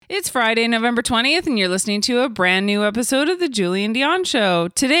It's Friday, November 20th, and you're listening to a brand new episode of The Julie and Dion Show.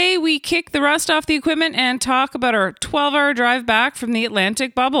 Today, we kick the rust off the equipment and talk about our 12-hour drive back from the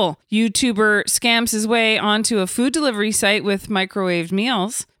Atlantic bubble. YouTuber scams his way onto a food delivery site with microwaved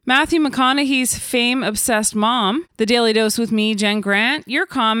meals. Matthew McConaughey's fame-obsessed mom. The Daily Dose with me, Jen Grant. Your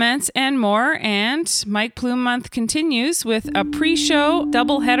comments and more. And Mike Plume Month continues with a pre-show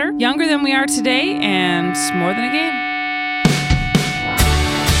doubleheader. Younger than we are today and more than a game.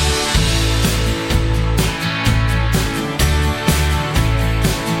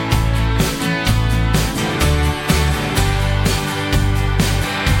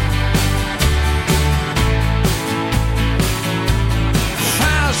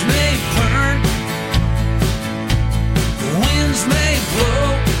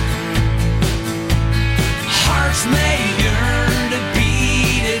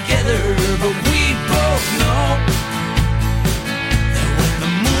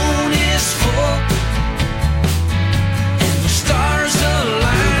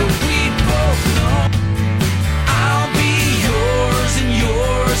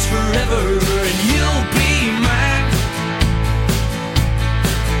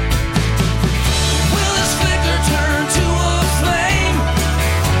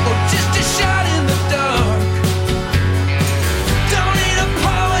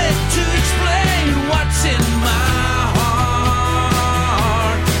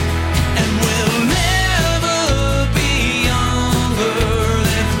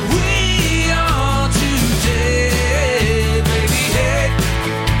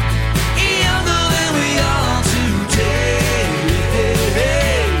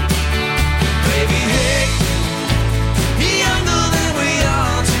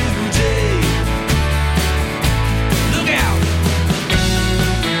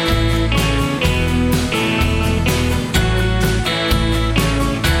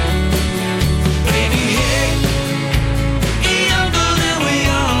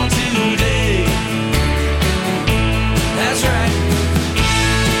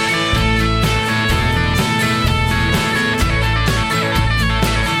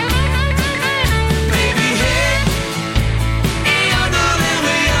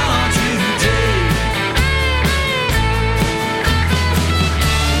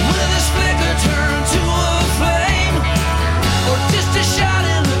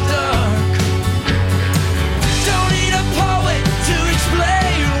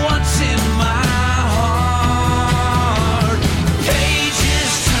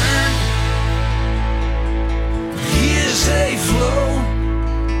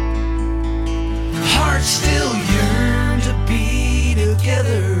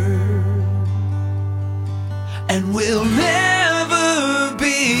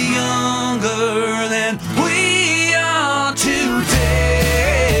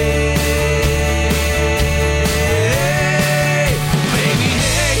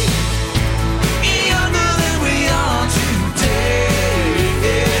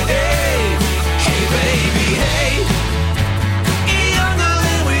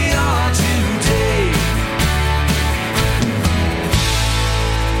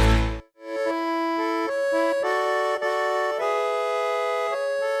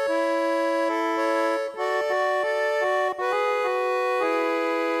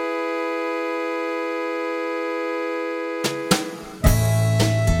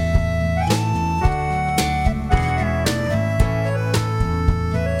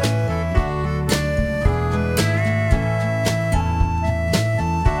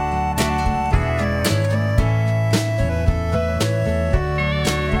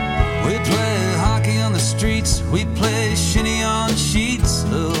 We play shinny on sheets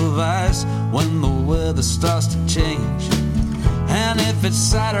of ice when the weather starts to change. And if it's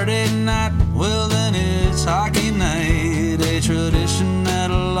Saturday night, well then it's hockey night. A tradition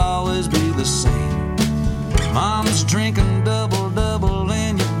that'll always be the same. Mom's drinking double-double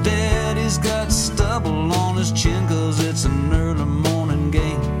and your daddy's got stubble on his chin 'cause it's an early morning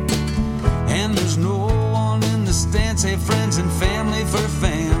game. And there's no one in the stands, hey, friends and family for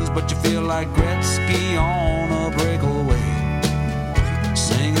fans, but you feel like Gretzky on a breakaway,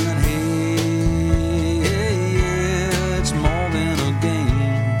 singing, hey, yeah, it's more than a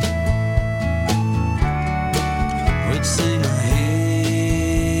game. We'd sing, hey,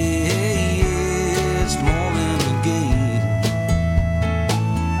 yeah, it's more than a game.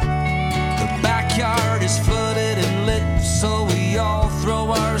 The backyard is flooded and lit, so we all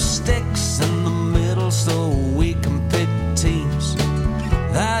throw our sticks in the middle so we can pick teams.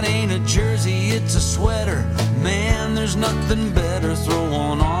 That ain't a jersey, it's a sweater. Man, there's nothing better. Throw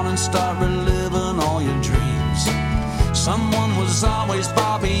one on and start reliving all your dreams. Someone was always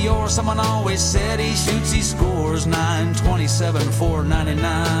Bobby he yours? Someone always said he shoots, he scores. 9, 27, 4,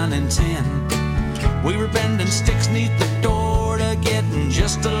 99, and 10. We were bending sticks neath the door to getting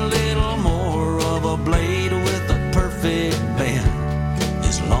just a little more of a blade with a perfect bend.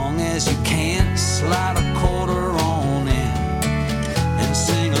 As long as you can't slide a quarter on in and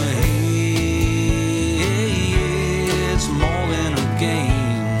sing a hey, it's more than a game.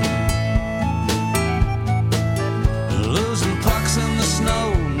 Losing pucks in the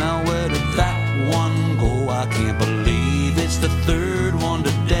snow, now where did that one go? I can't believe it's the third one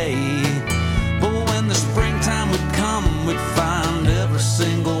today. But when the springtime would come, we'd find every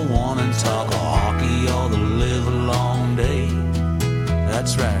single one and talk hockey all the live long day.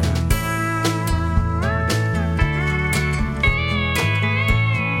 That's right.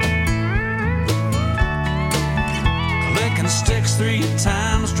 Clicking sticks 3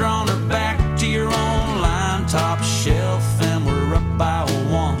 times, drawing her back to your own line. Top shelf, and we're up by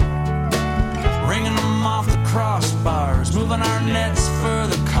 1. Ringing them off the crossbars, moving our nets for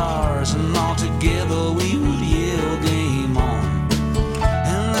the cars, and all together we would yell game on.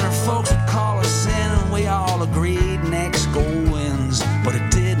 And then our folks would call us in, and we all agreed next goal wins. But it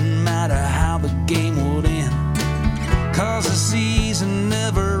didn't matter how the game would end, 'cause the season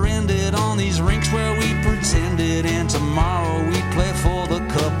never ended on these rinks where we pretended. And tomorrow we play for the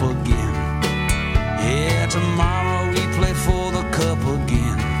cup again. Yeah, tomorrow we play for the cup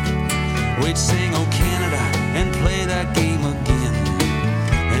again. We'd sing "Oh Canada" and play that game again,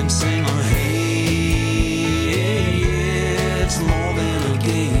 and sing "Oh hey, it's more than a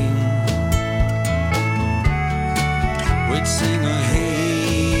game." We'd sing "Oh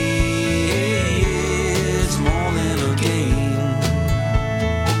hey, it's more than a game."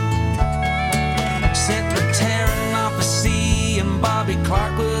 Set the tearing off the sea, and Bobby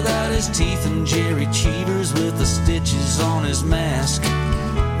Clark without his teeth, and Jerry Cheevers with the stitches on his mask.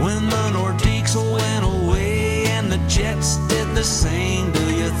 When the Nordiques went away and the Jets did the same, do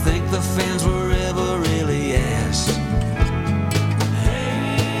you think the fans were ever really asked?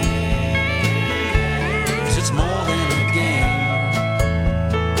 Hey, 'cause it's more than a game.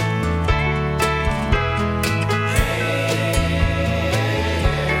 Hey,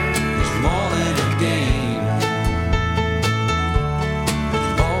 it's more than a game.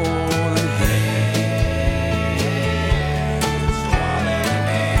 Oh, hey, it's more than a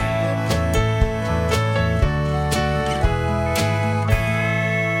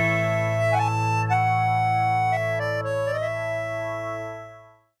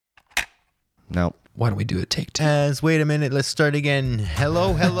No. Why don't we do a take 2? Wait a minute. Let's start again.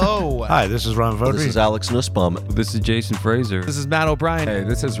 Hello, hello. Hi, this is Ron Vodry. This is Alex Nussbaum. This is Jason Fraser. This is Matt O'Brien. Hey,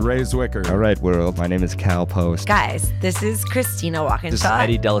 this is Ray Zwicker. All right, world. My name is Cal Post. Guys, this is Christina Walkinshaw. This is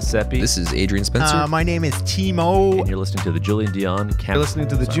Eddie Delaseppe. This is Adrian Spencer. My name is Timo. And you're listening to the Julian Dion You're listening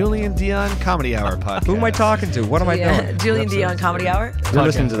to the Julian Dion Comedy Hour podcast. Who am I talking to? What am I doing? Julian Dion Comedy Hour. You're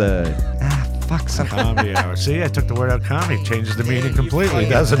listening to the... fuck something. Comedy hour. See, I took the word out comedy. Changes the meaning completely,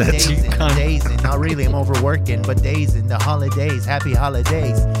 doesn't it? Days and not really. I'm overworking, but days in the holidays. Happy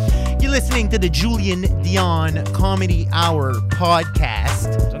holidays. You're listening to the Julian Dion Comedy Hour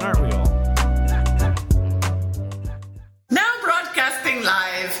podcast. And aren't we all? Now broadcasting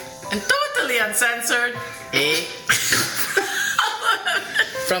live and totally uncensored,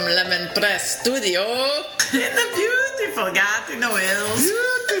 from Lemon Press Studio in the beautiful Gatineau Hills.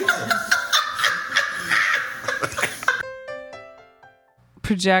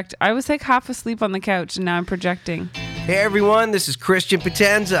 Project. I was like half asleep on the couch, and now I'm projecting. Hey everyone, this is Christian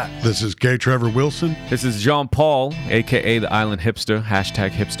Potenza. This is Gay Trevor Wilson. This is Jean Paul, a.k.a. the Island Hipster,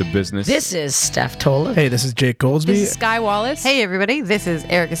 #hipsterbusiness. This is Steph Toller. Hey, this is Jake Goldsby. This is Sky Wallace. Hey everybody, this is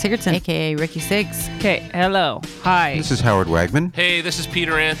Erica Sigurdsson, aka Ricky Siggs. Okay, hello. Hi. This is Howard Wagman. Hey, this is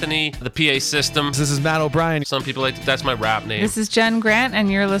Peter Anthony, the PA system. This is Matt O'Brien. Some people like that's my rap name. This is Jen Grant, and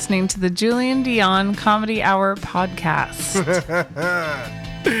you're listening to the Julian Dion Comedy Hour podcast.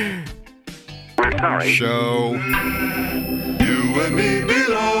 Show. You and me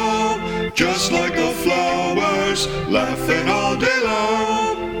belong, just like the flowers, laughing all day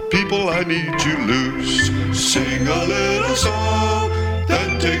long. People, I need you loose. Sing a little song,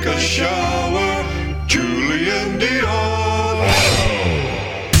 then take a shower. Julian Dion.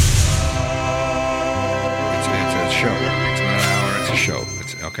 It's a show. It's not an hour. It's a show.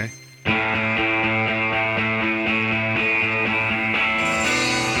 It's okay.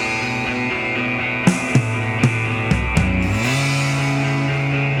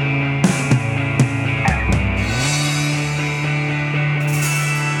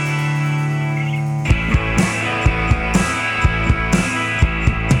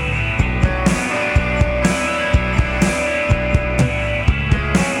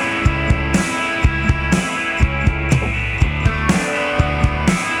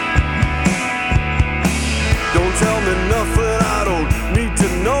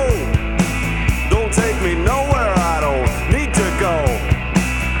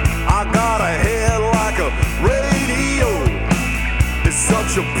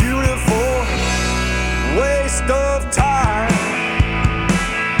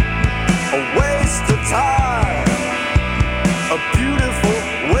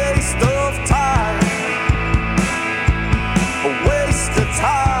 waste of time, a waste of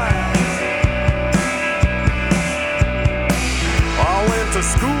time. I went to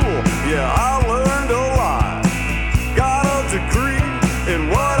school, yeah, I learned a lot. Got a degree in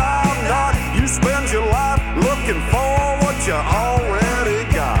what I'm not. You spend your life looking for what you already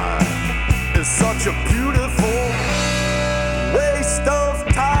got. It's such a beautiful waste of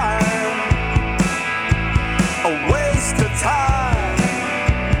time, a waste of time,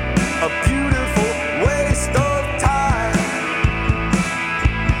 a beautiful waste of time,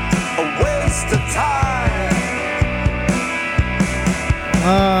 a waste of time.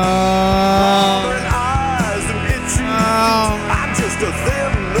 Eyes and itchy feet. I'm just a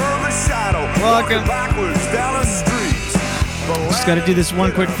thin, nervous shadow walking backwards down a street. Just got to do this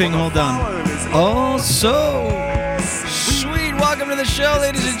one quick thing. Hold on. Oh, so sweet. Welcome to the show,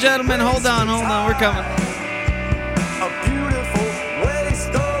 ladies and gentlemen. Hold on. We're coming. A beautiful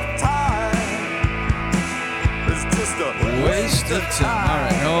waste of time. It's just a Waste of time. All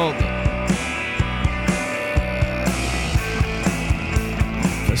right, hold on.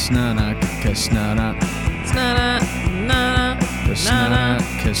 Kasnana, kasnana, kasnana,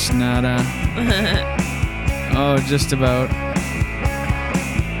 kasnana. Oh, just about.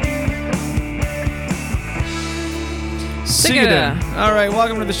 Sigida. All right,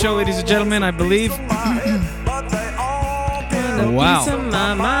 welcome to the show, ladies and gentlemen. I believe. Wow.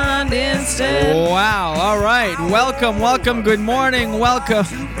 Wow. All right. Welcome. Good morning. Welcome.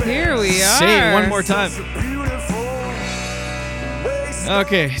 Here we are. Say it one more time.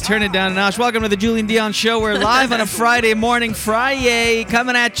 Okay, turn it down a notch. Welcome to the Julian Dion Show. We're live on a Friday morning,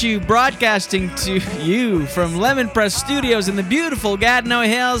 coming at you, broadcasting to you from Lemon Press Studios in the beautiful Gatineau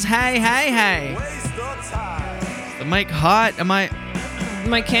Hills. Hey. The mic hot? My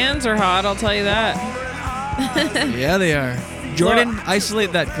cans are hot, I'll tell you that. Yeah, they are. Jordan,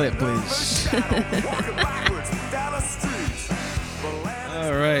 isolate that clip, please.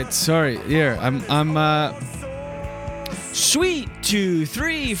 All right, sorry. Here, I'm Sweet 2,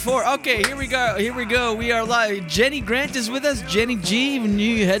 3, 4. Okay, here we go. We are live. Jenny Grant is with us. Jenny G,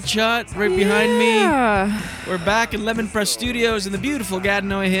 new headshot right behind me. We're back in Lemon Press Studios in the beautiful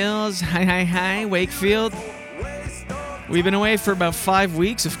Gatineau Hills. Hi, Wakefield. We've been away for about 5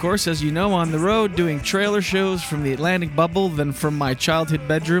 weeks, of course, as you know, on the road doing trailer shows from the Atlantic Bubble, then from my childhood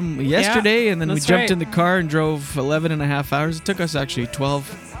bedroom yesterday, and then we jumped in the car and drove 11 and a half hours. It took us actually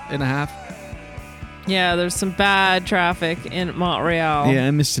 12 and a half. Yeah, there's some bad traffic in Montreal. Yeah,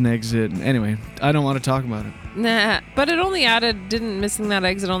 I missed an exit. Anyway, I don't want to talk about it. Nah, but it only didn't missing that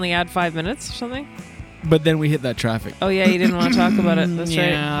exit only add 5 minutes or something? But then we hit that traffic. Oh, yeah, you didn't want to talk about it. That's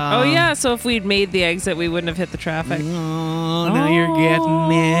Yeah. right. Oh, yeah, so if we'd made the exit, we wouldn't have hit the traffic. Oh, now you're getting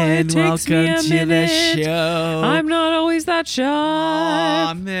mad. Welcome to the show. I'm not always that shy.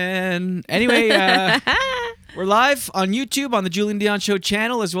 Aw, man. Anyway, we're live on YouTube on the Julian Dion Show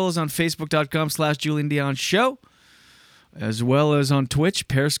channel, as well as on Facebook.com/Julian Dion Show, as well as on Twitch,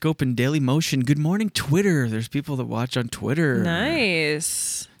 Periscope, and Daily Motion. Good morning, Twitter. There's people that watch on Twitter.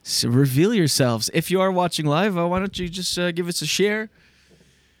 Nice. So reveal yourselves. If you are watching live, why don't you just give us a share?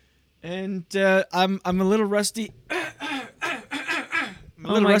 And I'm a little rusty. I'm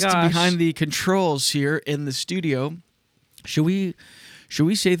a little rusty behind the controls here in the studio. Should we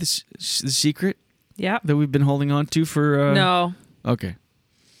say the secret? Yeah. That we've been holding on to for... No. Okay.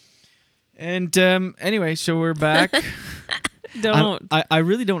 And anyway, so we're back. Don't. I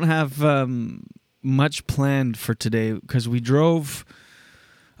really don't have much planned for today because we drove...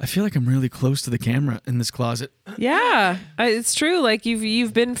 I feel like I'm really close to the camera in this closet. Yeah, it's true. Like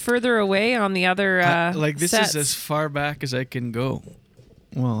you've been further away on the other this sets. is as far back as I can go.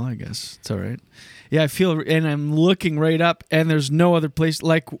 Well, I guess it's all right. Yeah, I feel, and I'm looking right up, and there's no other place.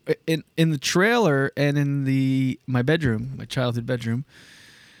 Like in the trailer and in my bedroom, my childhood bedroom,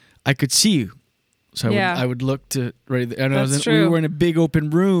 I could see you. So I would look to right there. And we were in a big open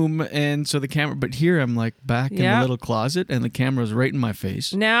room, and so the camera. But here I'm like back in the little closet, and the camera's right in my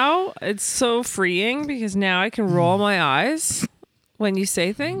face. Now it's so freeing because now I can roll my eyes when you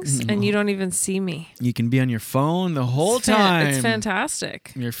say things, and you don't even see me. You can be on your phone the whole time. It's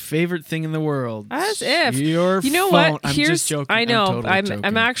fantastic. Your favorite thing in the world. As if your you know phone. what? I'm just joking. I know. I'm totally joking.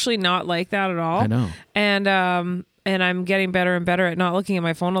 I'm actually not like that at all. I know. And I'm getting better and better at not looking at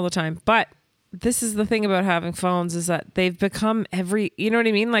my phone all the time. But this is the thing about having phones is that they've become you know what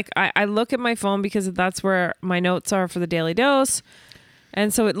I mean? Like I look at my phone because that's where my notes are for the Daily Dose.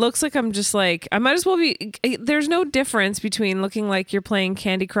 And so it looks like I'm just like, I might as well be, there's no difference between looking like you're playing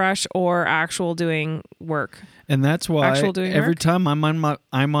Candy Crush or actual doing work. And that's why every time I'm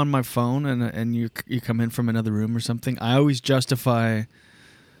on my phone and you come in from another room or something, I always justify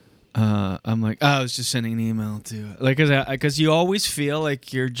I'm like, I was just sending an email to, like, because you always feel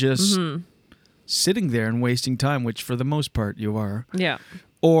like you're just sitting there and wasting time, which for the most part you are. Yeah.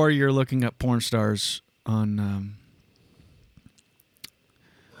 Or you're looking at porn stars on,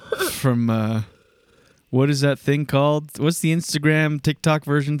 from, what is that thing called? What's the Instagram, TikTok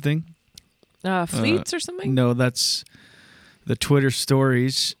version thing? Fleets or something? No, that's the Twitter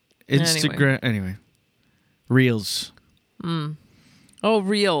stories. Instagram, anyway. Reels. Oh,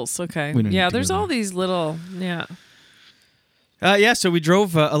 Reels. Okay. We don't Yeah, need to there's go all there. these little, yeah. So we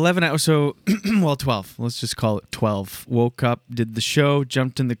drove 11 hours, so, well, 12. Let's just call it 12. Woke up, did the show,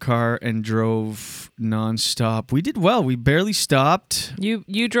 jumped in the car, and drove nonstop. We did well. We barely stopped. You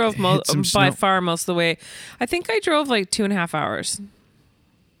drove Hit some by snow. far most of the way. I think I drove like 2.5 hours.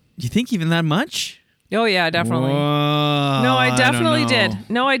 You think even that much? Oh, yeah, definitely. Whoa, No, I definitely don't know. did.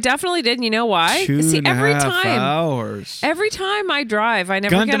 No, I definitely did. And you know why? 2.5 hours. Every time I drive, I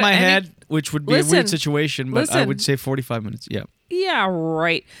never Gun get to my any- head, which would be a Listen, weird situation, but I listen. would say 45 minutes. Yeah. Yeah,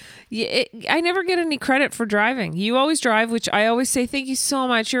 right. I never get any credit for driving. You always drive, which I always say, thank you so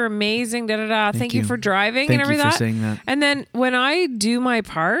much. You're amazing. Da da da. Thank you for driving Thank and you everything. for saying that. And then when I do my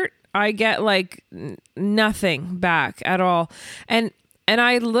part, I get like nothing back at all. And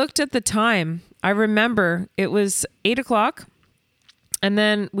I looked at the time. I remember it was 8:00, and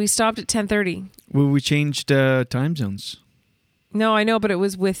then we stopped at 10:30. Well, we changed time zones. No, I know, but it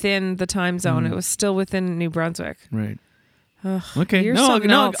was within the time zone. It was still within New Brunswick. Right. Ugh, Okay. you're No,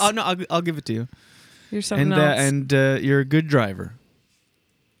 something else. I'll give it to you. You're something and, else. And you're a good driver.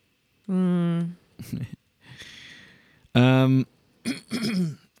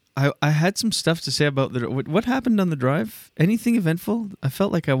 I had some stuff to say about what happened on the drive. Anything eventful? I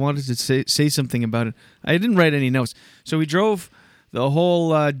felt like I wanted to say something about it. I didn't write any notes. So we drove the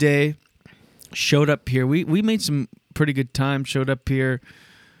whole day. Showed up here. We made some pretty good time. Showed up here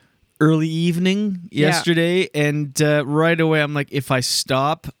early evening yesterday, and right away I'm like, if I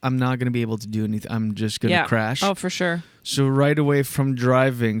stop, I'm not going to be able to do anything. I'm just going to crash. Oh, for sure. So right away from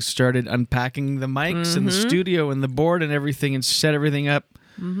driving, started unpacking the mics and the studio and the board and everything, and set everything up.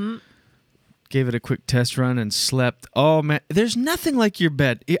 Gave it a quick test run and slept. Oh man, there's nothing like your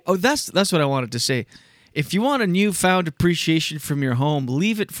bed. Oh, that's what I wanted to say. If you want a newfound appreciation from your home,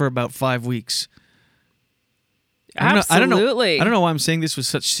 leave it for about 5 weeks. Absolutely. I don't know why I'm saying this with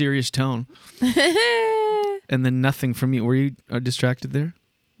such serious tone. And then nothing from you. Were you distracted there?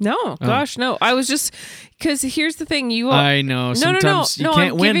 No, gosh, no. I was just, because here's the thing. I know. Sometimes you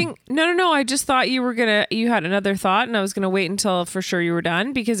can't win. No. I just thought you had another thought, and I was going to wait until for sure you were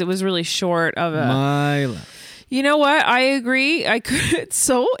done, because it was really short of a. My life. You know what? I agree. It's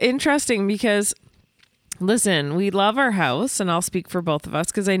so interesting because, listen, we love our house, and I'll speak for both of us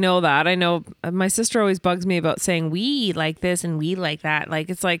because I know that. I know my sister always bugs me about saying we like this and we like that.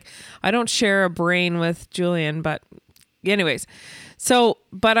 Like, it's like I don't share a brain with Julian, but anyways. So,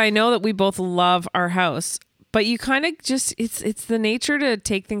 but I know that we both love our house, but you kind of just, it's the nature to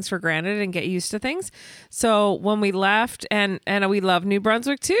take things for granted and get used to things. So when we left, and we love New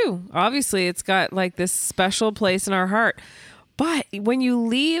Brunswick too, obviously it's got like this special place in our heart. But when you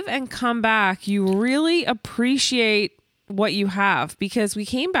leave and come back, you really appreciate what you have, because we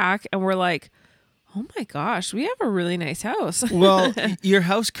came back and we're like, oh my gosh, we have a really nice house. Well, your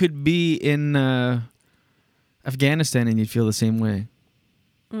house could be in Afghanistan and you'd feel the same way.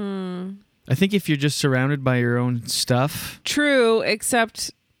 I think if you're just surrounded by your own stuff. True,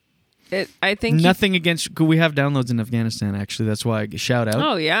 except I think nothing against. We have downloads in Afghanistan, actually. That's why I shout out.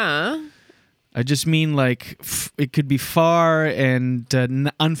 Oh, yeah. I just mean like it could be far and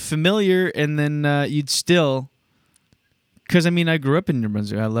unfamiliar, and then you'd still. Because I mean, I grew up in New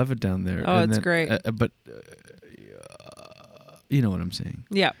Brunswick. I love it down there. Oh, and it's great. But you know what I'm saying.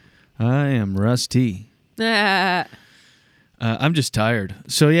 Yeah. I am rusty. I'm just tired.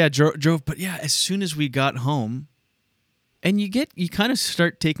 So yeah, drove. But yeah, as soon as we got home, and you kind of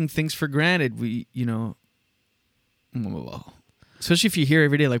start taking things for granted. Especially if you're here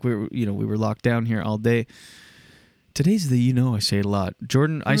every day, like we were locked down here all day. Today's I say it a lot.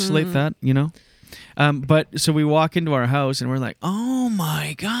 Jordan, isolate that, But so we walk into our house and we're like, oh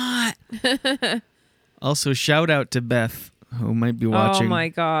my God. Also, shout out to Beth, who might be watching. Oh my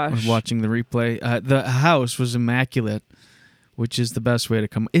gosh. Watching the replay. The house was immaculate, which is the best way to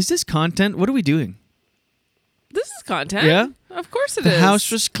come. Is this content? What are we doing? This is content. Yeah? Of course it The is. house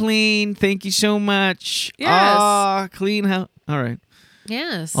was clean. Thank you so much. Yes. Clean house. All right.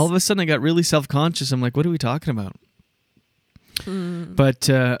 Yes. All of a sudden, I got really self-conscious. I'm like, what are we talking about? But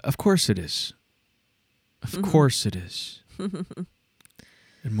of course it is. Of course it is. Good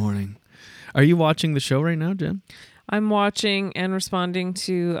morning. Are you watching the show right now, Jen? I'm watching and responding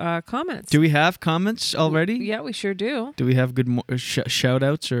to comments. Do we have comments already? Yeah, we sure do. Do we have good shout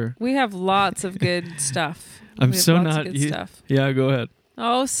outs or? We have lots of good stuff. I'm We have so lots of not. good stuff. Yeah, go ahead.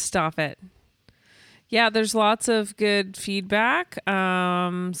 Oh, stop it. Yeah, there's lots of good feedback.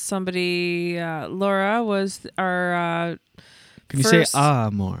 Somebody, Laura was our Can you first... say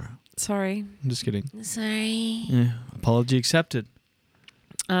more? Sorry. I'm just kidding. Sorry. Yeah, apology accepted.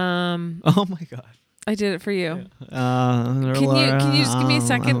 Oh my God. I did it for you. Can Can you just give me a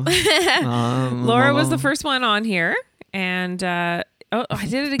second? Laura was the first one on here, and I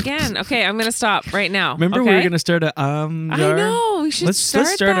did it again. Okay, I'm gonna stop right now. Remember we were gonna start a jar? I know we should let's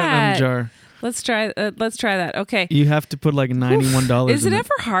start that. an jar. Let's try that. Okay. You have to put like $91. Is it ever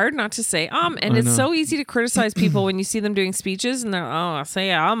hard not to say And it's know. so easy to criticize people when you see them doing speeches and they're I'll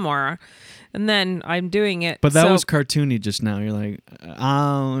say more, and then I'm doing it. But that So- was cartoony just now. You're like,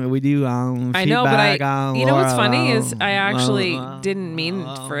 we do. I know, but feedback, you know what's funny Laura, is I actually didn't mean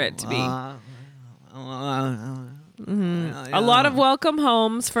for it to be. A lot of welcome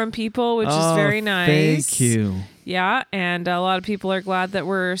homes from people, which is very nice. Thank you. Yeah, and a lot of people are glad that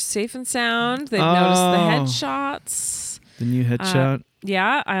we're safe and sound. They've noticed the headshots. The new headshot.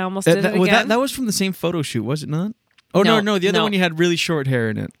 Yeah, I almost did it again. That was from the same photo shoot, was it not? Oh No, no, the other no. one you had really short hair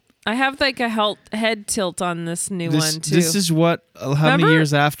in it. I have like a head tilt on this new one too. This is what? How many Remember?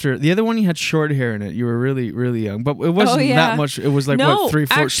 years after the other one? You had short hair in it. You were really, really young, but it wasn't that much. It was like No, what 3,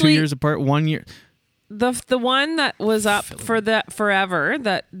 4, actually, 2 years apart. 1 year. The one that was up for that forever,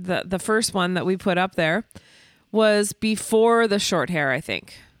 that the first one that we put up there, was before the short hair, I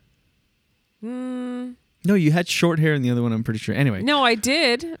think. No, you had short hair in the other one. I'm pretty sure. Anyway, No, I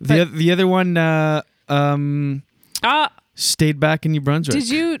did. the other one stayed back in New Brunswick.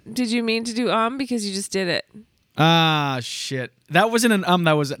 Did you mean to do because you just did it? Ah, shit. That wasn't an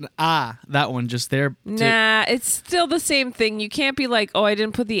that was an that one just there. Nah, it's still the same thing. You can't be like, I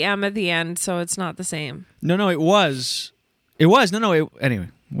didn't put the M at the end, so it's not the same. No, it was. Anyway,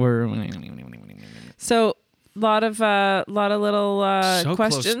 we're So lot of little so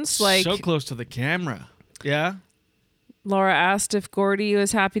questions close, like so close to the camera. Yeah. Laura asked if Gordy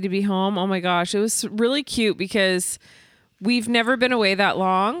was happy to be home. Oh my gosh, it was really cute because we've never been away that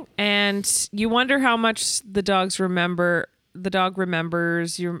long, and you wonder how much the dog remembers.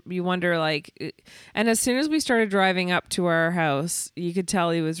 You wonder and as soon as we started driving up to our house, you could tell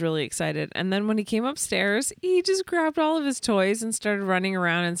he was really excited. And then when he came upstairs, he just grabbed all of his toys and started running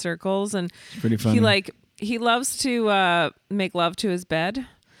around in circles. And It's pretty funny. he loves to make love to his bed.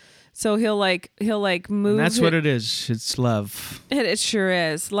 So he'll move. And that's what it is. It's love. It sure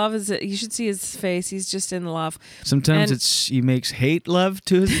is. Love is it. You should see his face. He's just in love. Sometimes he makes hate love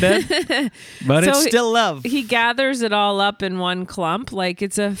to his bed, but it's still love. He gathers it all up in one clump, like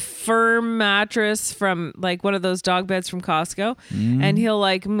it's a firm mattress from like one of those dog beds from Costco, and he'll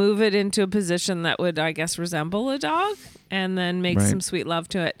move it into a position that would, I guess, resemble a dog, and then make some sweet love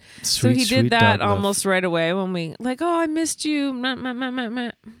to it. So he did that dog love. almost right away when we I missed you. Meh, meh, meh, meh,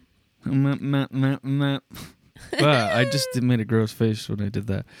 meh. Well, I just made a gross face when I did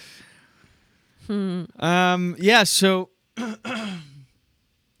that. Yeah, so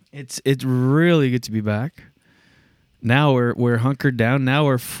it's really good to be back. Now we're hunkered down. Now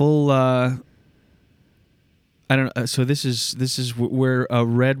we're full. I don't know. So this is we're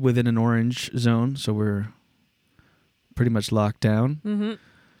red within an orange zone. So we're pretty much locked down. Mm-hmm.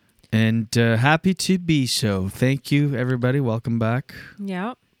 And happy to be so. Thank you, everybody. Welcome back.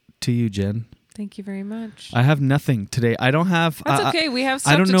 Yeah. To you, Jen. Thank you very much. I have nothing today. I don't have. That's okay. We have I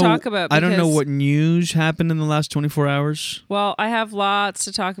stuff don't to know, talk about. I don't know because- what news happened in the last 24 hours. Well, I have lots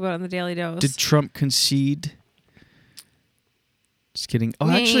to talk about on the Daily Dose. Did Trump concede? Just kidding. Oh,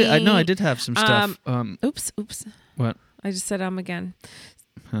 actually, I did have some stuff. Oops. What? I just said again.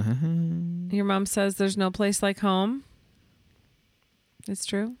 Your mom says there's no place like home. It's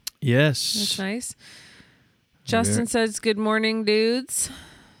true. Yes. That's nice. Justin says, good morning, dudes.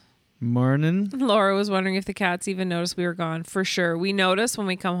 Morning. Laura was wondering if the cats even noticed we were gone. For sure. We notice when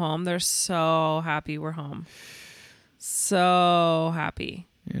we come home. They're so happy we're home. So happy.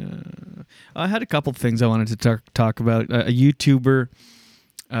 Yeah. I had a couple things I wanted to talk about. A YouTuber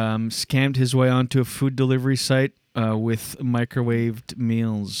scammed his way onto a food delivery site with microwaved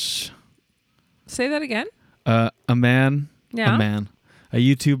meals. Say that again? A man. Yeah. A man. A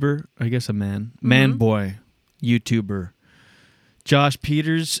YouTuber. I guess a man. Man boy. YouTuber. Josh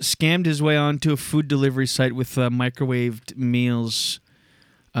Peters scammed his way onto a food delivery site with microwaved meals.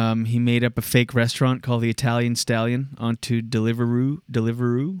 He made up a fake restaurant called the Italian Stallion onto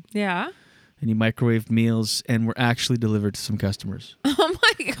Deliveroo. Yeah. and he microwaved meals and were actually delivered to some customers. Oh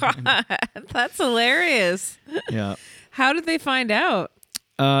my God. That's hilarious. Yeah. How did they find out?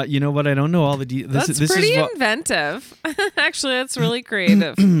 You know what? I don't know all the details. That's pretty inventive. Actually, that's really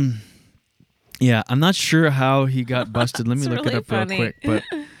creative. Yeah, I'm not sure how he got busted. Let me look really it up funny. real quick.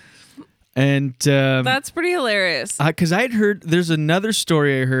 And that's pretty hilarious. Because I'd heard there's another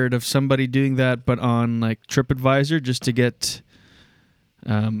story I heard of somebody doing that, but on like TripAdvisor, just to get,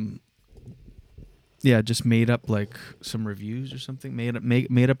 just made up like some reviews or something.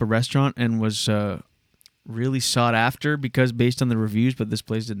 Made up a restaurant and was really sought after because based on the reviews, but this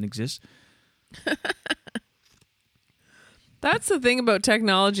place didn't exist. That's the thing about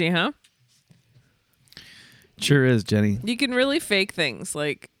technology, huh? Sure is, Jenny. You can really fake things.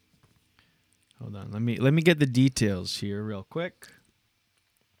 Like, hold on, let me get the details here real quick.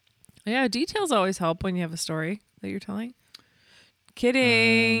 Yeah, details always help when you have a story that you're telling.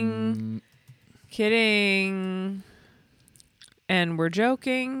 Kidding. And we're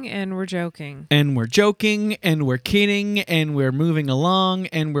joking, and we're joking. And we're joking, and we're kidding, and we're moving along,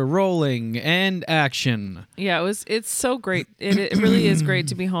 and we're rolling, and action. Yeah, it's so great. It really is great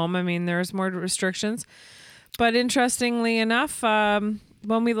to be home. I mean, there's more restrictions. But interestingly enough, when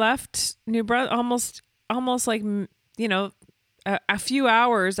we left New Brunswick, almost like, a few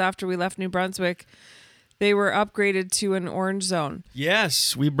hours after we left New Brunswick, they were upgraded to an orange zone.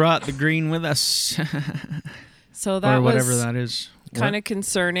 Yes, we brought the green with us. So that or whatever was that is. Kind of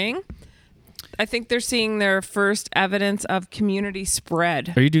concerning. I think they're seeing their first evidence of community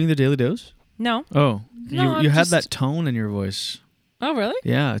spread. Are you doing the Daily Dose? No. Oh, No, you I'm had just- that tone in your voice. Oh, really?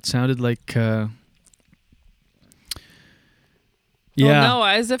 Yeah, it sounded like. Well, no,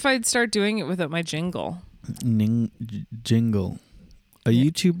 as if I'd start doing it without my jingle. Jingle. A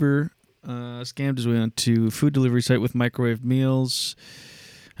YouTuber scammed his way onto a food delivery site with microwave meals.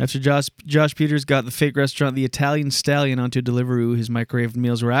 After Josh Peters got the fake restaurant, the Italian Stallion, onto Deliveroo, his microwaved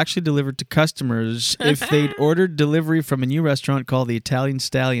meals were actually delivered to customers if they'd ordered delivery from a new restaurant called the Italian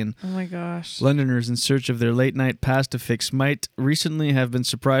Stallion. Oh my gosh. Londoners in search of their late-night pasta fix might recently have been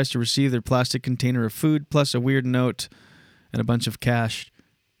surprised to receive their plastic container of food, plus a weird note and a bunch of cash.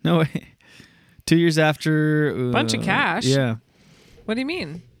 No way. 2 years after... Bunch of cash? Yeah. What do you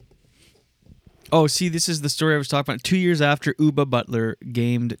mean? Oh, see, this is the story I was talking about. 2 years after Uba Butler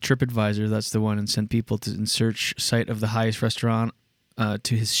gamed TripAdvisor, that's the one, and sent people to in search site of the highest restaurant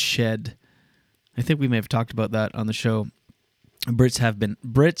to his shed. I think we may have talked about that on the show. Brits have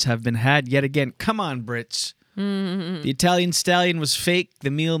been had yet again. Come on, Brits. Mm-hmm. The Italian Stallion was fake,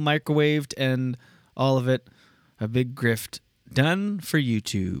 the meal microwaved, and all of it a big grift done for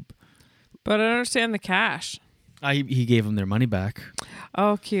YouTube. But I don't understand the cash. He gave them their money back.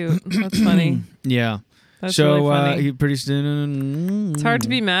 Oh, cute. That's funny. Yeah. That's so, really funny. he pretty soon. It's hard to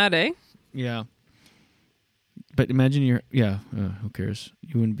be mad, eh? Yeah. But imagine who cares?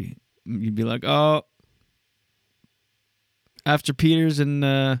 You'd be like, oh, after Peters and.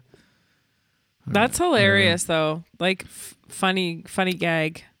 That's hilarious, though. Like, funny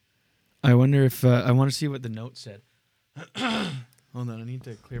gag. I wonder if I want to see what the note said. Hold on, I need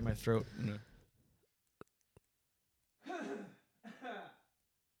to clear my throat.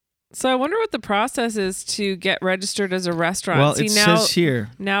 So I wonder what the process is to get registered as a restaurant. Well, See, it now, says here.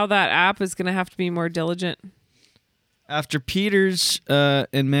 Now that app is going to have to be more diligent. After Peters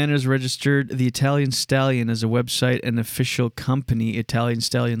and Manners registered the Italian Stallion as a website and official company, Italian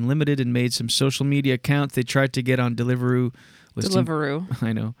Stallion Limited, and made some social media accounts, they tried to get on Deliveroo. Deliveroo.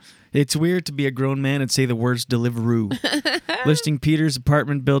 I know. It's weird to be a grown man and say the words Deliveroo. Listing Peters'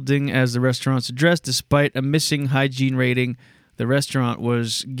 apartment building as the restaurant's address, despite a missing hygiene rating. The restaurant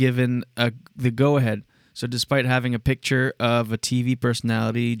was given the go-ahead. So despite having a picture of a TV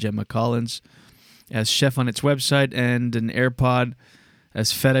personality, Gemma Collins, as chef on its website and an AirPod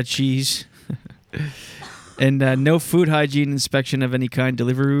as feta cheese, and no food hygiene inspection of any kind,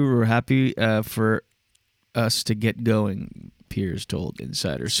 Deliveroo were happy for us to get going, Peters told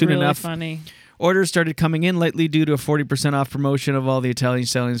insiders. Soon really enough, funny. Orders started coming in lightly due to a 40% off promotion of all the Italian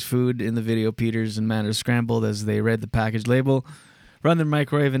Stallion's food. In the video, Peters and Manners scrambled as they read the package label. Run the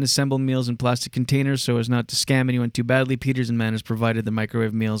microwave and assemble meals in plastic containers so as not to scam anyone too badly. Peters and Manners provided the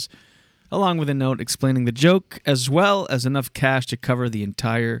microwave meals along with a note explaining the joke, as well as enough cash to cover the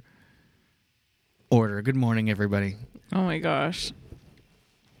entire order. Good morning, everybody. Oh my gosh.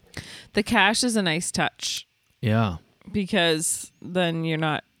 The cash is a nice touch. Yeah. Because then you're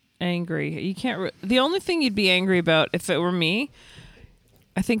not angry. You can't. The only thing you'd be angry about, if it were me,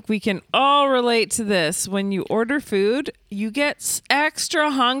 I think we can all relate to this. When you order food, you get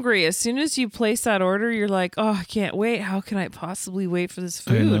extra hungry. As soon as you place that order, you're like, oh, I can't wait. How can I possibly wait for this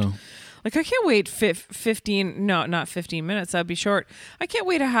food? I know. Like, I can't wait 15, no, not 15 minutes. That'd be short. I can't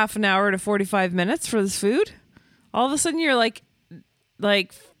wait a half an hour to 45 minutes for this food. All of a sudden, you're like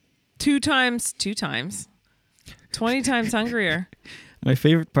 20 times, 20 times hungrier. My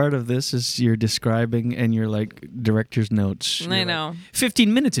favorite part of this is you're describing and you're like director's notes. I You're know. Like,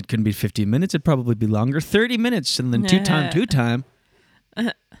 15 minutes. It couldn't be 15 minutes. It'd probably be longer. 30 minutes. And then two time.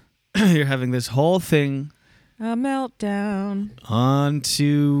 You're having this whole thing. A meltdown. On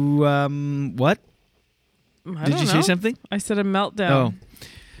to what? Did you say something? I said a meltdown.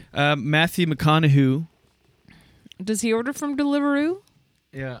 Oh. Matthew McConaughey. Does he order from Deliveroo?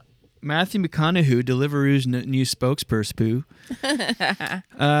 Yeah. Matthew McConaughey, Deliveroo's new spokesperson,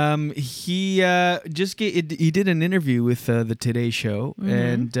 he did an interview with the Today Show,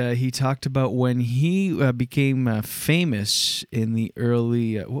 and he talked about when he became famous in the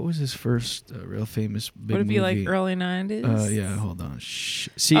early. What was his first real famous big movie? Would it be like early 90s? Yeah, hold on.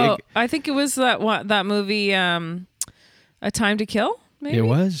 I think it was that movie, A Time to Kill. Maybe it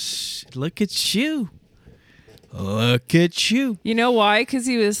was. Look at you. Look at you. You know why? Because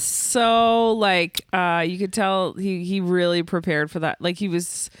he was so you could tell he really prepared for that. Like, he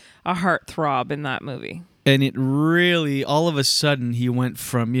was a heartthrob in that movie. And it really, all of a sudden, he went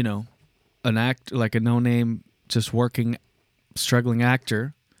from, an act, like a no-name, just working, struggling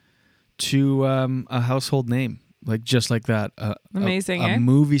actor to a household name. Like, just like that. Amazing, a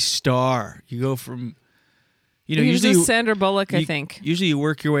movie star. You go from, he was usually just Sandra Bullock, I think. Usually you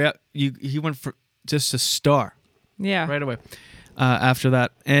work your way up. He went for just a star. Yeah. Right away. After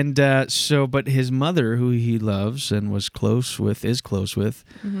that. And but his mother, who he loves and is close with,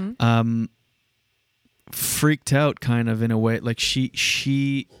 freaked out kind of in a way. Like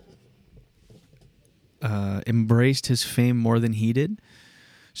she embraced his fame more than he did.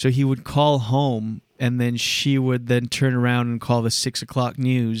 So he would call home and then she would then turn around and call the 6 o'clock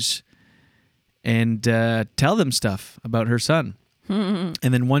news and tell them stuff about her son. And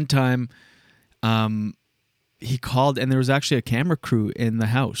then one time, he called, and there was actually a camera crew in the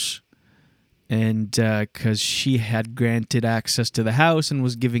house, and because she had granted access to the house and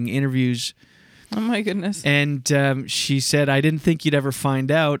was giving interviews. Oh my goodness! And she said, "I didn't think you'd ever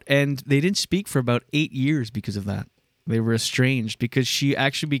find out." And they didn't speak for about 8 years because of that. They were estranged because she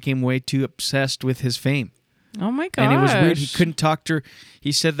actually became way too obsessed with his fame. Oh my gosh! And it was weird. He couldn't talk to her.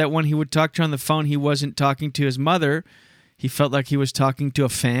 He said that when he would talk to her on the phone, he wasn't talking to his mother. He felt like he was talking to a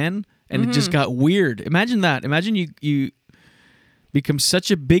fan. And it just got weird. Imagine that. Imagine you become such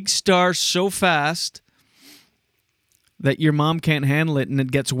a big star so fast that your mom can't handle it, and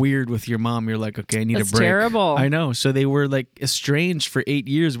it gets weird with your mom. You're like, okay, I need a break. That's terrible. I know. So they were like estranged for 8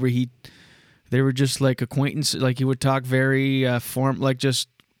 years, where they were just like acquaintance. Like he would talk very like just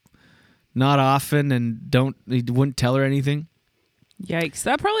not often, and he wouldn't tell her anything. Yikes!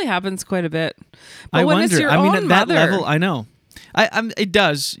 That probably happens quite a bit. But I when wonder. It's your I mean, own at that mother, level, I know. It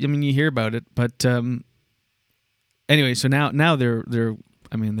does. I mean, you hear about it, but anyway. So now they're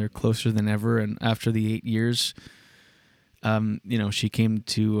closer than ever. And after the 8 years, she came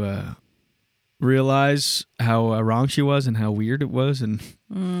to realize how wrong she was and how weird it was, and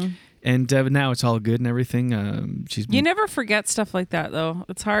now it's all good and everything. You never forget stuff like that, though.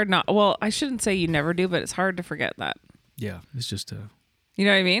 It's hard not. Well, I shouldn't say you never do, but it's hard to forget that. Yeah, it's just You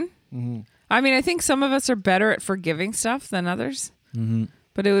know what I mean? Mm-hmm. I mean, I think some of us are better at forgiving stuff than others. Mm-hmm.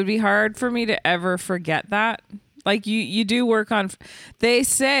 But it would be hard for me to ever forget that. Like you do work on. They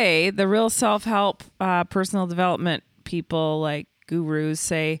say the real self-help, personal development people, like gurus,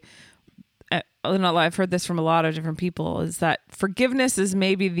 say. I've heard this from a lot of different people. Is that forgiveness is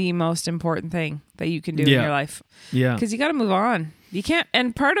maybe the most important thing that you can do in your life. Yeah, because you got to move on. You can't.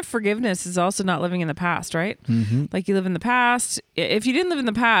 And part of forgiveness is also not living in the past, right? Mm-hmm. Like you live in the past. If you didn't live in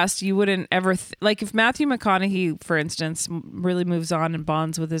the past, you wouldn't ever. Like if Matthew McConaughey, for instance, really moves on and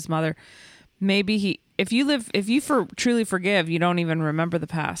bonds with his mother, maybe if you truly forgive, you don't even remember the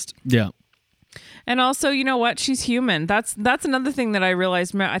past. Yeah. And also, you know what? She's human. That's another thing that I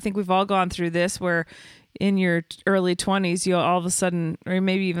realized. I think we've all gone through this where in your early 20s, you'll all of a sudden, or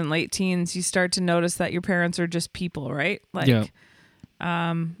maybe even late teens, you start to notice that your parents are just people, right? Like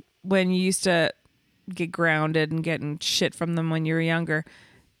when you used to get grounded and getting shit from them when you were younger,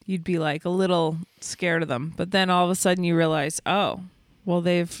 you'd be like a little scared of them. But then all of a sudden you realize, oh, well,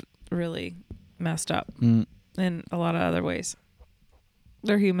 they've really messed up in a lot of other ways.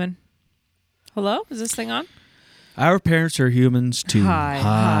 They're human. Hello? Is this thing on? Our parents are humans too.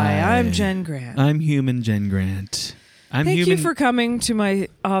 Hi. I'm Jen Grant. I'm human Jen Grant. Thank you for coming to my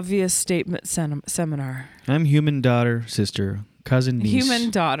obvious statement seminar. I'm human daughter, sister, cousin, niece.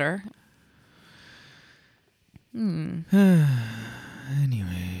 Human daughter. Anyway.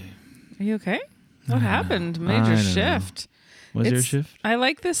 Are you okay? What happened? Major shift. Was there a shift? I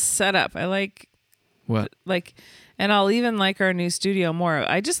like this setup. I like what? And I'll even like our new studio more.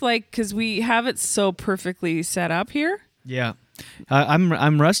 I just like because we have it so perfectly set up here. Yeah,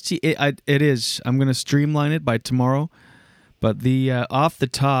 I'm rusty. It is. I'm gonna streamline it by tomorrow. But the off the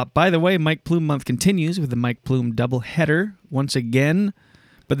top. By the way, Mike Plume month continues with the Mike Plume double header once again.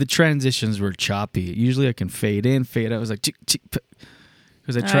 But the transitions were choppy. Usually I can fade in, fade out. I was like,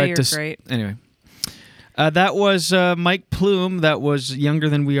 because I tried to. Great. Anyway, that was Mike Plume. That was Younger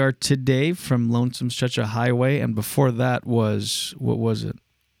Than We Are Today from Lonesome Stretch of Highway, and before that was what was it?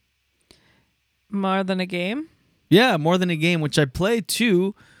 More Than a Game. Yeah, More Than a Game, which I played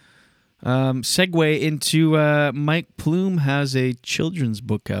too. Segue into Mike Plume has a children's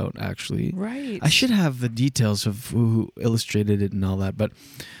book out, actually. Right. I should have the details of who illustrated it and all that, but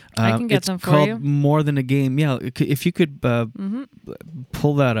I can get them for you. It's called More Than a Game. Yeah, if you could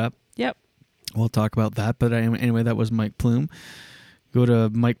pull that up. Yep. We'll talk about that. But anyway, that was Mike Plume. Go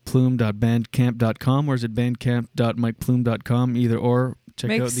to mikeplume.bandcamp.com, or is it bandcamp.mikeplume.com? Either or.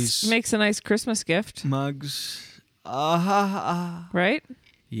 Check out these. Makes a nice Christmas gift. Mugs. Right?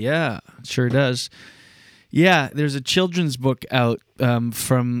 Yeah, it sure does. Yeah, there's a children's book out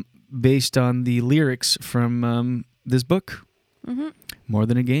based on the lyrics from this book, More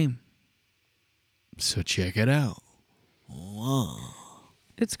Than a Game. So check it out. Whoa.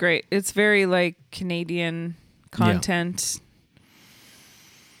 It's great. It's very like Canadian content. Yeah.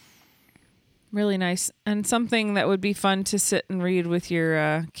 Really nice. And something that would be fun to sit and read with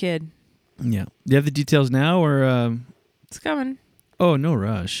your kid. Yeah. Do you have the details now, or it's coming? Oh, no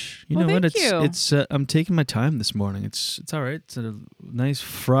rush. You know what? Thank you. It's I'm taking my time this morning. It's all right. It's a nice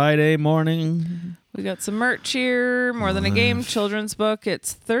Friday morning. We got some merch here. More Than a Game children's book.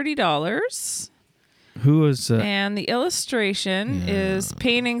 It's $30. Who was and the illustration is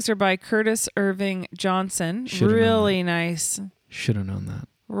paintings are by Curtis Irving Johnson. Really nice. Should have known that.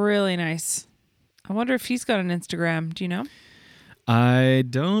 Really nice. I wonder if he's got an Instagram. Do you know? I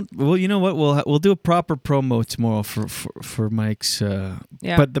don't. Well, you know what? We'll do a proper promo tomorrow for Mike's.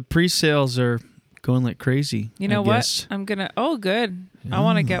 But the pre-sales are going like crazy. You know what? I'm gonna. Oh, good. Yeah. I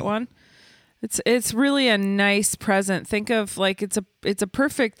want to get one. It's really a nice present. Think of like it's a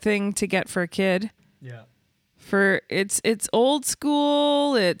perfect thing to get for a kid. Yeah. For it's old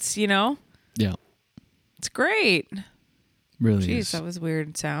school. It's Yeah. It's great. Really. Jeez, is. That was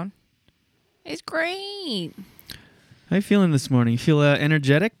weird sound. It's great. How you feeling this morning? You feel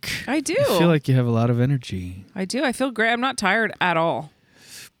energetic? I do. I feel like you have a lot of energy. I do. I feel great. I'm not tired at all.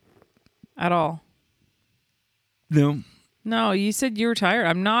 At all. No. No, you said you were tired.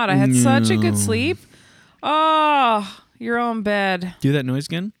 I'm not. I had such a good sleep. Oh, your own bed. Do that noise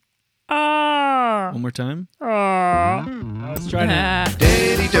again. Oh. One more time. Oh. Let's try it.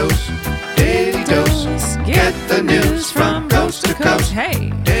 Daily dose. Daily dose. Get the news from coast to coast.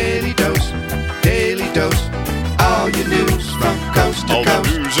 Hey. Daily dose. Daily dose. All your news from coast to coast. All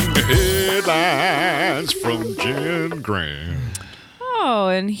the news and headlines from Jen Grant. Oh,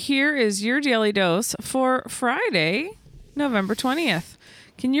 and here is your daily dose for Friday, November 20th.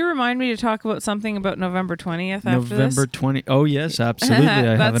 Can you remind me to talk about something about November 20th after November 20th. Oh, yes, absolutely. I have an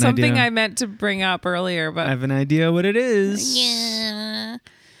idea. That's something I meant to bring up earlier. But I have an idea what it is. Yeah.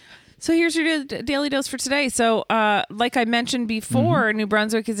 So here's your daily dose for today. So like I mentioned before, New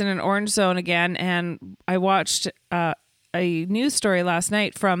Brunswick is in an orange zone again. And I watched a news story last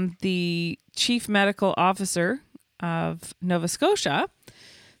night from the chief medical officer of Nova Scotia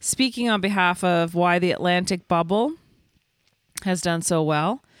speaking on behalf of why the Atlantic bubble has done so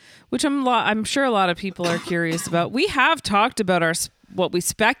well, which I'm sure a lot of people are curious about. We have talked about what we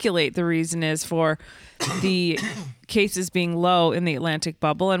speculate the reason is for the cases being low in the Atlantic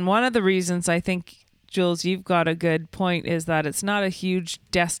bubble. And one of the reasons, I think, Jules, you've got a good point, is that it's not a huge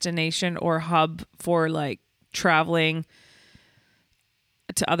destination or hub for like traveling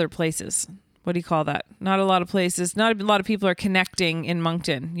to other places. What do you call that? Not a lot of places. Not a lot of people are connecting in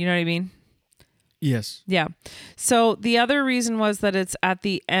Moncton. You know what I mean? Yes. Yeah. So the other reason was that it's at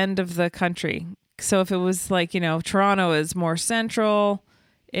the end of the country. So if it was like, Toronto is more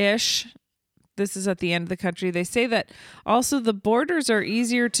central-ish, this is at the end of the country. They say that also the borders are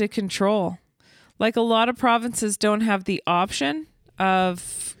easier to control. Like a lot of provinces don't have the option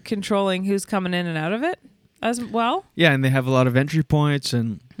of controlling who's coming in and out of it as well. Yeah, and they have a lot of entry points.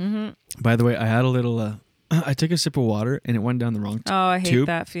 And by the way, I had a little, I took a sip of water and it went down the wrong tube. Oh, I hate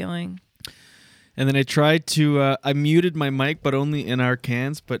that feeling. And then I tried to, I muted my mic, but only in our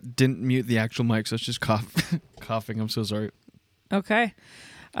cans, but didn't mute the actual mic. So it's just coughing. I'm so sorry. Okay.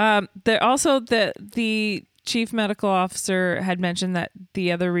 Also, the chief medical officer had mentioned that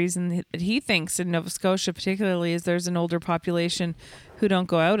the other reason that he thinks in Nova Scotia particularly is there's an older population who don't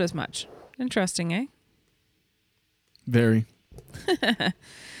go out as much. Interesting, eh? Very.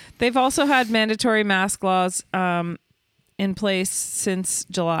 They've also had mandatory mask laws in place since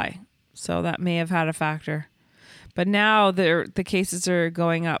July, so that may have had a factor. But now the cases are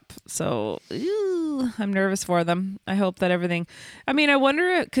going up, so I'm nervous for them. I hope that everything... I mean, I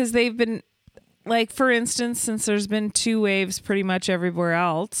wonder, because they've been... Like, for instance, since there's been 2 waves pretty much everywhere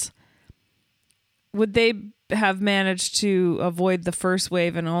else, would they have managed to avoid the first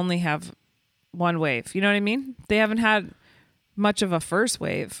wave and only have 1 wave? You know what I mean? They haven't had much of a first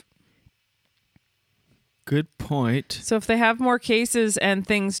wave. Good point. So if they have more cases and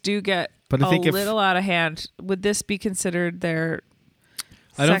things do get little out of hand, would this be considered their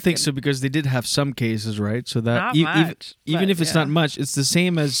I don't think so, because they did have some cases, right? So that Not much, even but if it's yeah. not much, it's the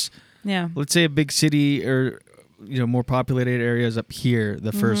same as, let's say, a big city or more populated areas up here.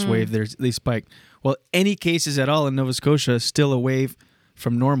 The first wave, they spike. Well, any cases at all in Nova Scotia is still a wave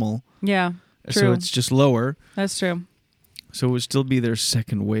from normal. Yeah, true. So it's just lower. That's true. So it would still be their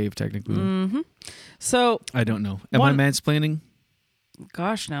second wave, technically. Mm-hmm. So I don't know. Am I mansplaining?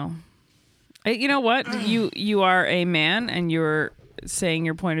 Gosh, no. You know what? You are a man and you're saying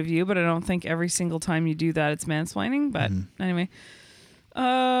your point of view, but I don't think every single time you do that it's mansplaining. But anyway,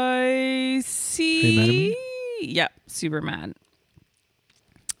 I see. Are you mad at me? Yeah, super mad.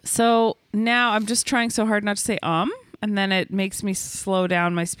 So now I'm just trying so hard not to say and then it makes me slow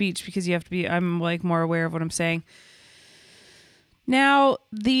down my speech because I'm like more aware of what I'm saying. Now,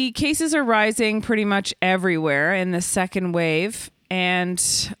 the cases are rising pretty much everywhere in the second wave, and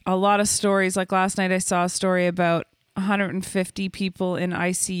a lot of stories, like last night I saw a story about 150 people in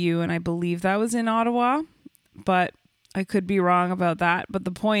ICU, and I believe that was in Ottawa, but I could be wrong about that. But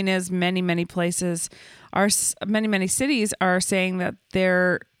the point is, many cities are saying that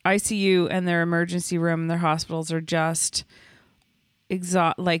their ICU and their emergency room, their hospitals are just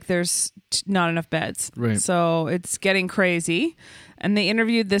like there's not enough beds. Right. So it's getting crazy. And they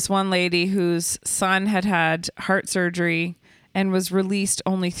interviewed this one lady whose son had heart surgery and was released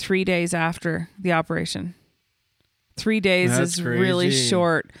only 3 days after the operation. 3 days That's is really crazy.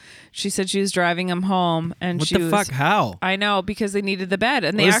 short. She said she was driving him home and What she the was... fuck? How? I know, because they needed the bed.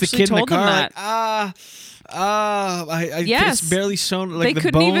 And they Was the actually kid in the told them car that. Yes. It's barely shown, like They the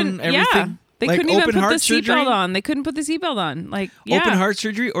couldn't bone, even, everything. yeah. They like couldn't even open put the heart surgery? seatbelt on. They couldn't put the seatbelt on. Like, yeah. Open heart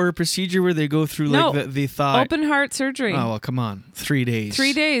surgery or a procedure where they go through No, like the thigh? open heart surgery. Oh, well, come on. 3 days.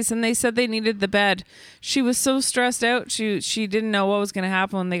 3 days, and they said they needed the bed. She was so stressed out. She didn't know what was going to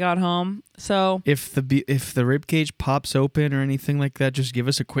happen when they got home. So If the rib cage pops open or anything like that, just give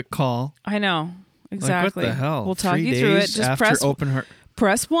us a quick call. I know exactly. Like, what the hell? We'll talk 3 you through it. days Just after open heart.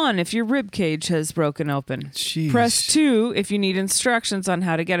 Press 1 if your rib cage has broken open. Jeez. Press 2 if you need instructions on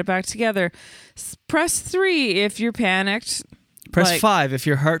how to get it back together. Press 3 if you're panicked. Press 5 if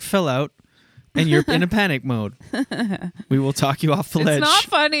your heart fell out and you're in a panic mode. We will talk you off the ledge. It's not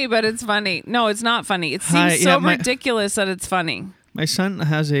funny, but it's funny. No, it's not funny. It seems ridiculous that it's funny. My son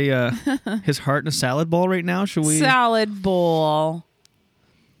has his heart in a salad bowl right now. Should we? Salad bowl.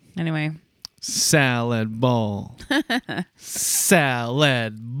 Anyway. Salad bowl.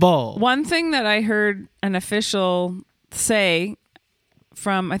 Salad bowl. One thing that I heard an official say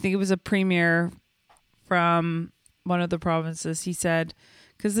from, I think it was a premier from one of the provinces, he said,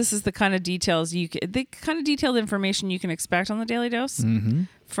 because this is the kind of details the kind of detailed information you can expect on the Daily Dose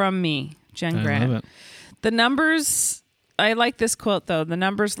from me, Jen Grant. I love it. The numbers, I like this quote though, the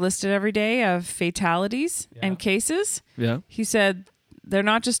numbers listed every day of fatalities and cases. Yeah. He said, they're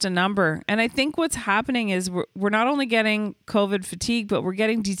not just a number. And I think what's happening is we're not only getting COVID fatigue, but we're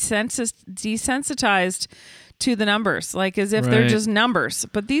getting desensitized to the numbers, like as if they're just numbers.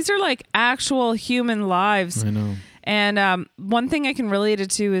 But these are like actual human lives. I know. And one thing I can relate it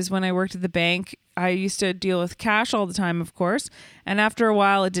to is when I worked at the bank, I used to deal with cash all the time, of course. And after a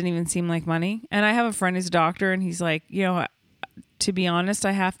while, it didn't even seem like money. And I have a friend who's a doctor, and he's like, to be honest,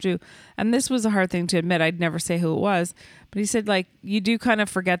 I have to, and this was a hard thing to admit, I'd never say who it was, but he said, like, you do kind of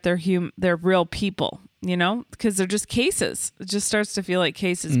forget they're real people, because they're just cases. It just starts to feel like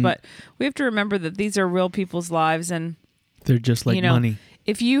cases, but we have to remember that these are real people's lives, and they're just like money.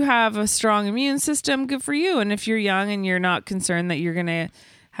 If you have a strong immune system, good for you. And if you're young and you're not concerned that you're going to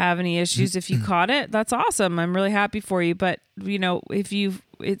have any issues if you caught it, that's awesome. I'm really happy for you. But, we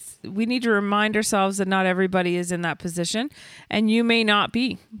need to remind ourselves that not everybody is in that position, and you may not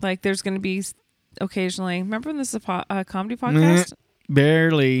be. Like, there's going to be occasionally, remember when this is a comedy podcast?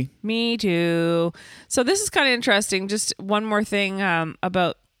 Barely. Me too. So this is kind of interesting. Just one more thing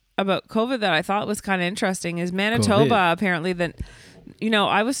about about COVID that I thought was kind of interesting is Manitoba. Apparently, that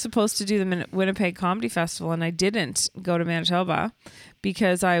I was supposed to do the Winnipeg Comedy Festival, and I didn't go to Manitoba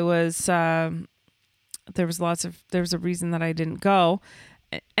because I was there was a reason that I didn't go,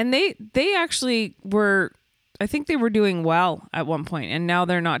 and they actually were. I think they were doing well at one point, and now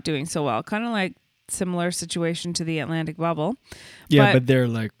they're not doing so well. Kind of like similar situation to the Atlantic bubble. Yeah, but they're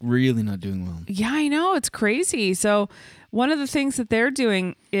like really not doing well. Yeah, I know. It's crazy. So one of the things that they're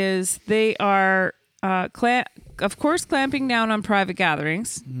doing is they are, of course, clamping down on private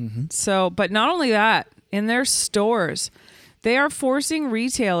gatherings. Mm-hmm. So, but not only that, in their stores, they are forcing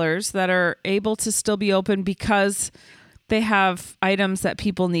retailers that are able to still be open because they have items that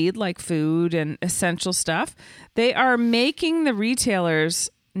people need, like food and essential stuff. They are making the retailers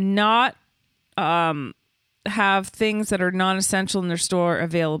not have things that are non-essential in their store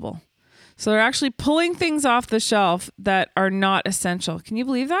available. So they're actually pulling things off the shelf that are not essential. Can you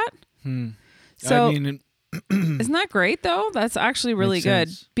believe that? So I mean, isn't that great though? That's actually really Makes good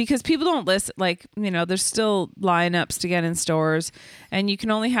sense. because people don't listen. Like, there's still lineups to get in stores, and you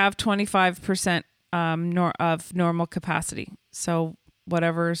can only have 25% of normal capacity. So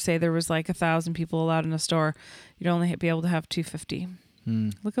whatever, say there was like 1,000 people allowed in a store, you'd only be able to have 250.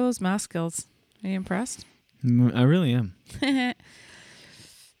 Look at those math skills. Are you impressed? I really am.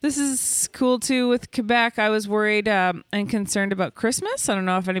 This is cool too with Quebec. I was worried and concerned about Christmas. I don't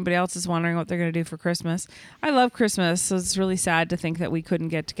know if anybody else is wondering what they're going to do for Christmas. I love Christmas, so it's really sad to think that we couldn't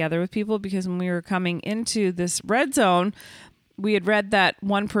get together with people, because when we were coming into this red zone, we had read that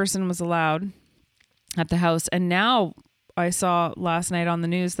one person was allowed at the house, and now I saw last night on the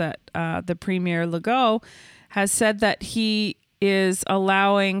news that the Premier Legault has said that he is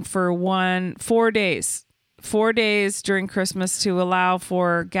allowing for 4 days during Christmas to allow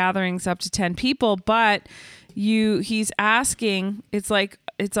for gatherings up to 10 people, but he's asking, it's like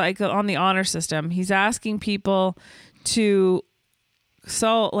on the honor system, he's asking people to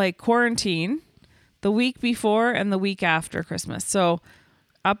quarantine the week before and the week after Christmas. So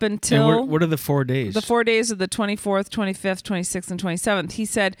up until... And what are the 4 days? The 4 days are the 24th, 25th, 26th, and 27th. He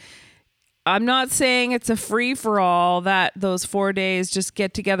said, I'm not saying it's a free-for-all that those 4 days just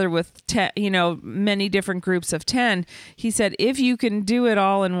get together with 10, many different groups of 10. He said, if you can do it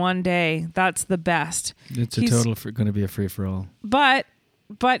all in one day, that's the best. It's going to be a free-for-all. But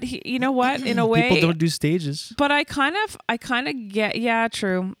you know what? In a way, people don't do stages. But I kind of get, yeah,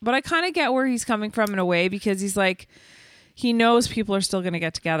 true. But I kind of get where he's coming from in a way, because he's like, he knows people are still going to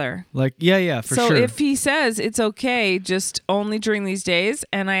get together. Like, yeah, for sure. So if he says it's okay, just only during these days,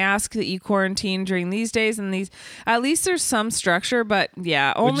 and I ask that you quarantine during these days and these, at least there's some structure. But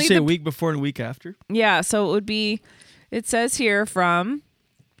yeah, only would you say a week before and a week after? Yeah, so it would be. It says here from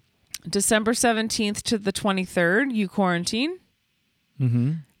December 17th to the 23rd, you quarantine.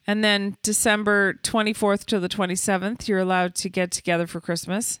 Mm-hmm. And then December 24th to the 27th, you're allowed to get together for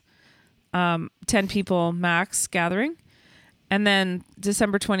Christmas. 10 people max gathering. And then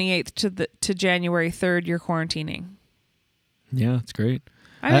December 28th to January 3rd, you're quarantining. Yeah, it's great.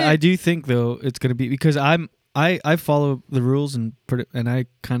 I do think though it's going to be, because I follow the rules and I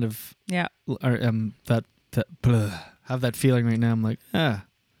kind of have that feeling right now. I'm like,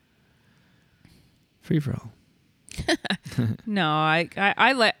 free for all. No, I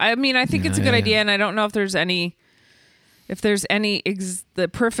think it's a good idea, and I don't know if there's any the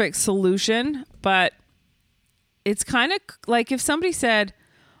perfect solution, but it's kind of like if somebody said,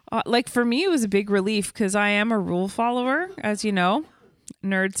 like for me, it was a big relief because I am a rule follower, as you know,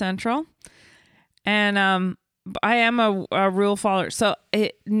 Nerd Central, and I am a rule follower. So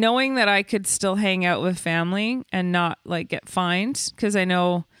knowing that I could still hang out with family and not like get fined, because I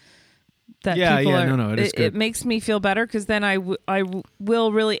know that people are, it makes me feel better, because then I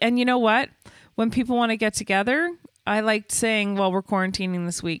will really, and you know what? When people want to get together, I liked saying, well, we're quarantining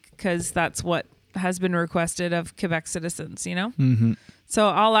this week, because that's what has been requested of Quebec citizens, Mm-hmm. So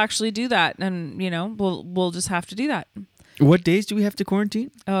I'll actually do that, and we'll just have to do that. What days do we have to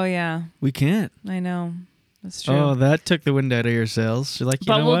quarantine? Oh yeah, we can't. I know, that's true. Oh, that took the wind out of your sails. You're like,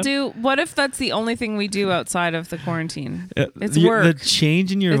 but we'll do. What if that's the only thing we do outside of the quarantine? It's work. The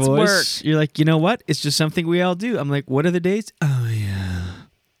change in your it's voice. Work. You're like, you know what? It's just something we all do. I'm like, what are the days? Oh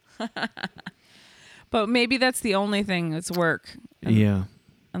yeah. But maybe that's the only thing. It's work. Yeah.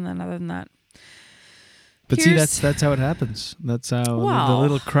 And then other than that. But see, that's how it happens. That's how the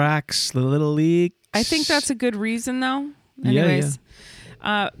little cracks, the little leaks. I think that's a good reason, though. Anyways,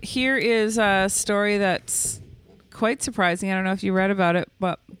 here is a story that's quite surprising. I don't know if you read about it,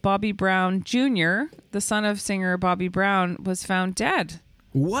 but Bobby Brown Jr., the son of singer Bobby Brown, was found dead.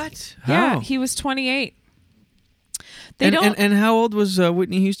 What? Yeah, How? he was 28. And how old was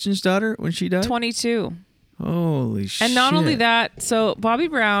Whitney Houston's daughter when she died? 22. Holy shit. And not only that, so Bobby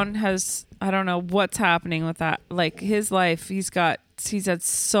Brown has, I don't know what's happening with that. Like his life, he's had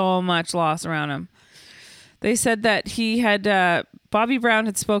so much loss around him. They said that he had, Bobby Brown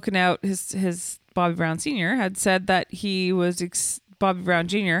had spoken out, his Bobby Brown Sr. had said that he was, Bobby Brown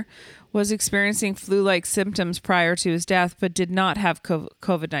Jr. was experiencing flu-like symptoms prior to his death, but did not have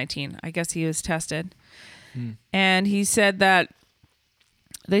COVID-19. I guess he was tested. And he said that,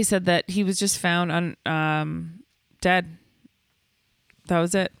 they said that he was just found dead. That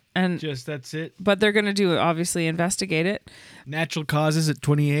was it. And that's it. But they're going to obviously investigate it. Natural causes at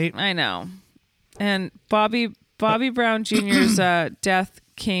 28. I know. And Bobby Brown Jr.'s death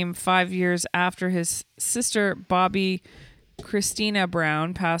came 5 years after his sister, Bobby Christina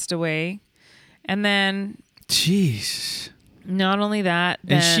Brown, passed away. And then... Jeez. Not only that...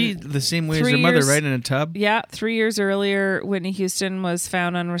 And she, the same way as her mother, right? In a tub? Yeah. 3 years earlier, Whitney Houston was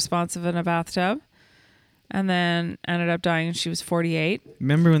found unresponsive in a bathtub. And then ended up dying when she was 48.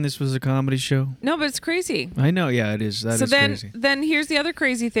 Remember when this was a comedy show? No, but it's crazy. I know, yeah, it is. That is crazy. Then here's the other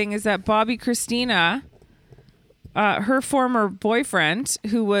crazy thing is that Bobby Christina, her former boyfriend,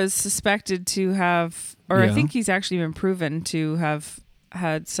 who was suspected to have, or I think he's actually been proven to have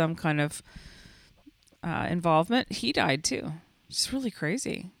had some kind of involvement, he died too. It's really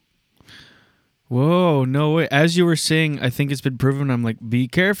crazy. Whoa, no way. As you were saying, I think it's been proven. I'm like, be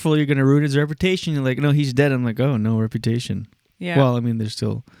careful. You're going to ruin his reputation. You're like, no, he's dead. I'm like, oh, no reputation. Yeah. Well, I mean, there's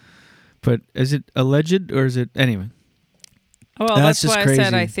still... But is it alleged or is it... Anyway. Well, that's why I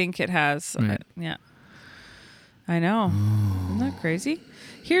said I think it has. Right. Yeah. I know. Isn't that crazy?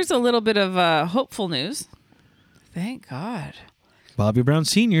 Here's a little bit of hopeful news. Thank God. Bobby Brown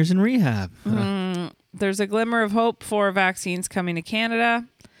Sr.'s in rehab. There's a glimmer of hope for vaccines coming to Canada.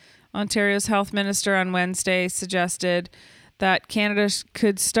 Ontario's health minister on Wednesday suggested that Canada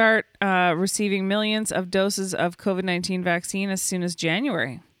could start receiving millions of doses of COVID-19 vaccine as soon as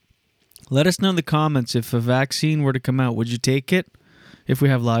January. Let us know in the comments if a vaccine were to come out. Would you take it? If we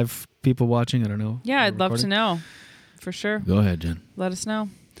have live people watching, I don't know. Yeah, I'd love to know. For sure. Go ahead, Jen. Let us know.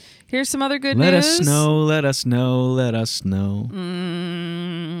 Here's some other good news. Let us know.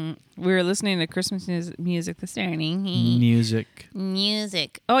 We were listening to Christmas music this morning. Music.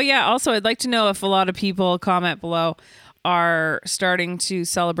 Oh, yeah. Also, I'd like to know if a lot of people, comment below, are starting to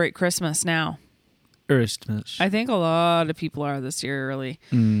celebrate Christmas now. Christmas. I think a lot of people are this year early.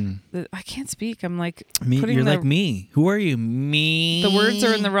 I can't speak. I'm like... You're like me. Who are you? Me. The words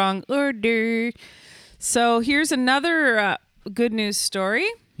are in the wrong order. So here's another good news story.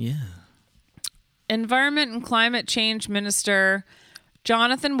 Yeah. Environment and Climate Change Minister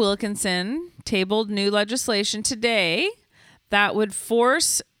Jonathan Wilkinson tabled new legislation today that would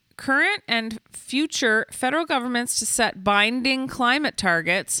force current and future federal governments to set binding climate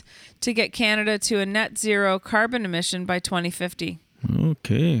targets to get Canada to a net zero carbon emission by 2050.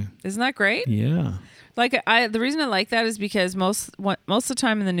 Okay. Isn't that great? Yeah. Like the reason I like that is because most of the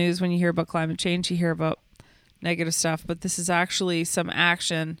time in the news when you hear about climate change, you hear about negative stuff, but this is actually some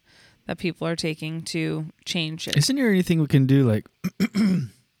action that people are taking to change it. Isn't there anything we can do? Like,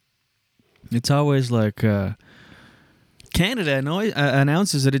 it's always like Canada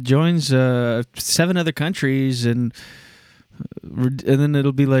announces that it joins 7 other countries, and then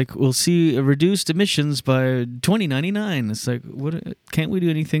it'll be like, we'll see reduced emissions by 2099. It's like, what? Can't we do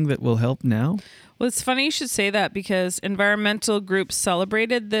anything that will help now? Well, it's funny you should say that because environmental groups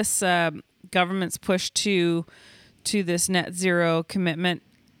celebrated this government's push to this net zero commitment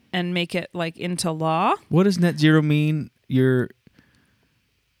and make it like into law. What does net zero mean? You're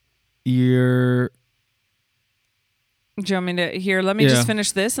Do you want me to here? Let me just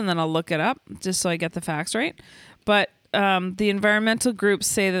finish this and then I'll look it up just so I get the facts right. But the environmental groups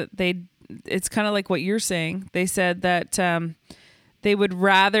say that it's kind of like what you're saying. They said that they would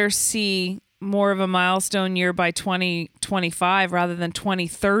rather see more of a milestone year by 2025 rather than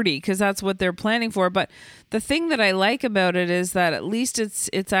 2030 because that's what they're planning for. But the thing that I like about it is that at least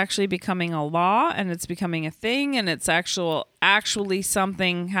it's actually becoming a law and it's becoming a thing and it's actually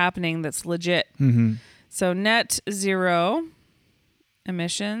something happening that's legit. Mm-hmm. So net zero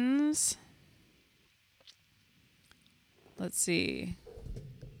emissions. Let's see.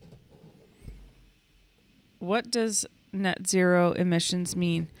 What does net zero emissions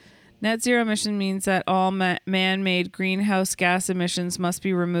mean? Net zero emission means that all man-made greenhouse gas emissions must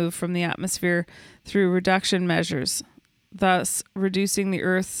be removed from the atmosphere through reduction measures, thus reducing the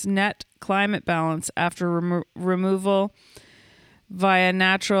Earth's net climate balance after removal via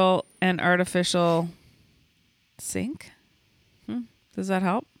natural and artificial sink. Does that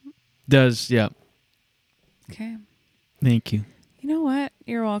help? Does, yeah. Okay. Thank you. You know what?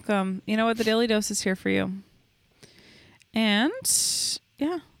 You're welcome. You know what? The Daily Dose is here for you. And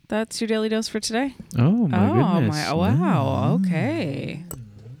yeah, that's your Daily Dose for today. Oh, my goodness. Wow. Okay.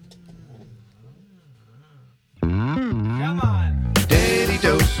 Come on. Daily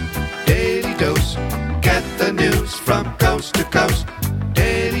Dose, Daily Dose. Get the news from coast to coast.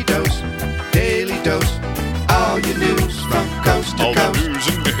 Daily Dose, Daily Dose. All your news from coast to coast. All the news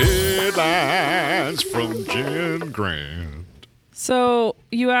and headlines from Jen Grant. So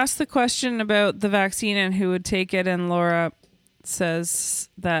you asked the question about the vaccine and who would take it, and Laura says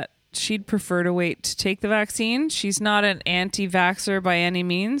that she'd prefer to wait to take the vaccine. She's not an anti-vaxxer by any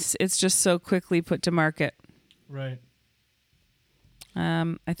means. It's just so quickly put to market. Right.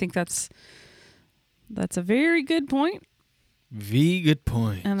 I think that's a very good point. Good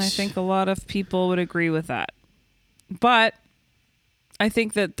point. And I think a lot of people would agree with that. But I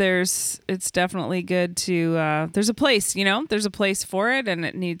think that it's definitely good to, there's a place, there's a place for it, and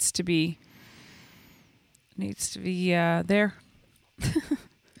it needs to be there.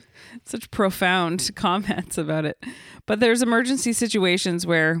 Such profound comments about it. But there's emergency situations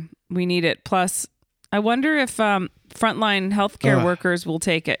where we need it. Plus, I wonder if frontline healthcare workers will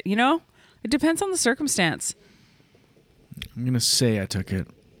take it. It depends on the circumstance. I'm going to say I took it.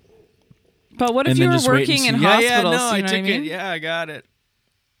 But what if you were working in hospitals? I took it. Yeah, I got it.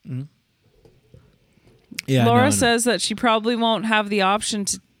 Mm-hmm. Yeah, Laura says that she probably won't have the option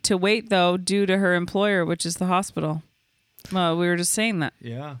to wait, though, due to her employer, which is the hospital. Well, we were just saying that.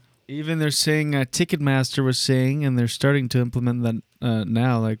 Yeah. Even they're saying, Ticketmaster was saying, and they're starting to implement that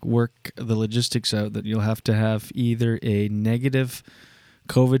now, like work the logistics out, that you'll have to have either a negative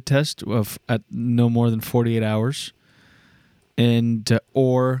COVID test at no more than 48 hours and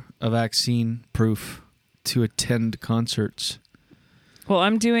or a vaccine proof to attend concerts. Well,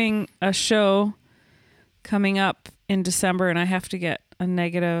 I'm doing a show coming up in December, and I have to get a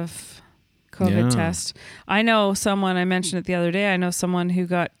negative COVID test. I know someone, I mentioned it the other day, I know someone who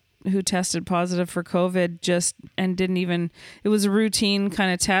tested positive for COVID and didn't even, it was a routine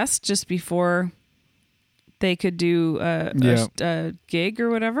kind of test just before they could do a gig or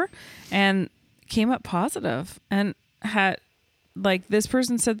whatever, and came up positive, and had, like, this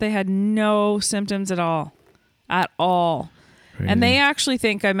person said they had no symptoms at all. Crazy. And they actually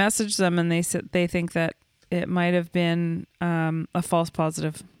think, I messaged them, and they said they think that it might have been a false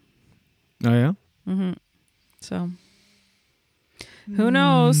positive. Oh, yeah? Mm-hmm. So, who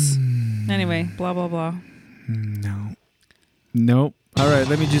knows? Anyway, blah, blah, blah. No. Nope. All right,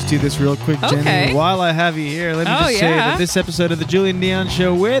 let me just do this real quick, Jenny. Okay. While I have you here, let me just say that this episode of the Julian Dion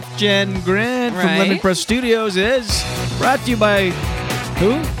Show with Jen Grant from Lemon Press Studios is brought to you by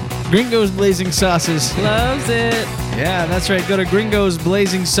who? Gringo's Blazing Sauces. Loves it. Yeah, that's right. Go to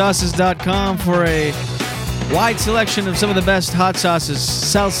gringosblazingsauces.com for a wide selection of some of the best hot sauces,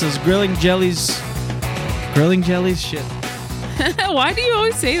 salsas, grilling jellies. Shit. Why do you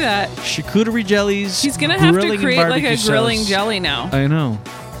always say that? Charcuterie jellies. He's going to have to create like a grilling jelly now. I know.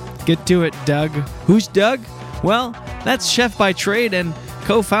 Get to it, Doug. Who's Doug? Well, that's chef by trade and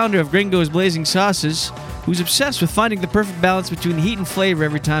co-founder of Gringo's Blazing Sauces, who's obsessed with finding the perfect balance between heat and flavor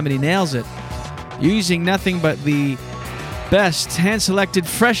every time, and he nails it. Using nothing but the best, hand-selected,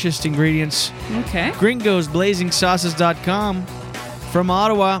 freshest ingredients. Okay. gringosblazingsauces.com. From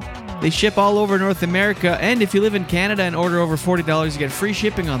Ottawa. They ship all over North America, and if you live in Canada and order over $40, you get free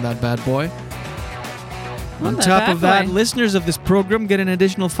shipping on that bad boy. On top of that, listeners of this program get an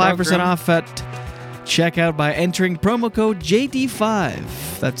additional 5% off at checkout by entering promo code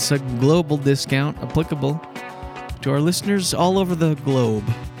JD5. That's a global discount applicable to our listeners all over the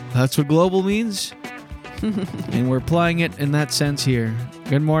globe. That's what global means, and we're applying it in that sense here.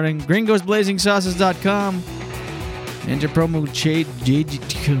 Good morning. gringosblazingsauces.com. Enter promo code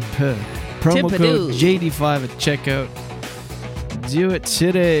JD5 at checkout. Do it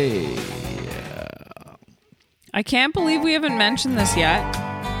today. I can't believe we haven't mentioned this yet.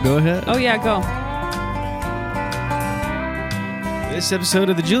 Go ahead. Oh, yeah, go. This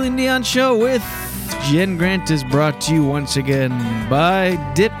episode of the Julian Dion Show with Jen Grant is brought to you once again by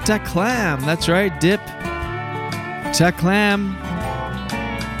Dip Ta Clam. That's right, Dip Ta Clam.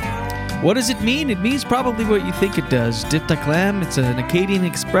 What does it mean? It means probably what you think it does. Dip Ta Clam, it's an Acadian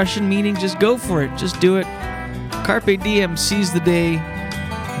expression meaning just go for it. Just do it. Carpe diem, seize the day.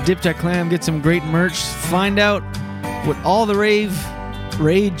 Dip Ta Clam, get some great merch. Find out what all the rage.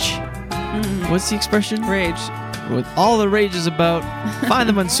 What's the expression? Rage. What all the rage is about. Find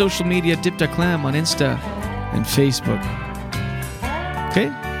them on social media. Dip Ta Clam on Insta and Facebook. Okay?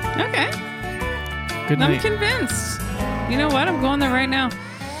 Okay. Good night. I'm convinced. You know what? I'm going there right now.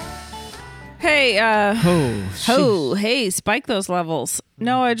 Hey, Oh, hey, spike those levels.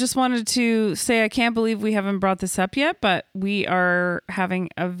 No, I just wanted to say I can't believe we haven't brought this up yet, but we are having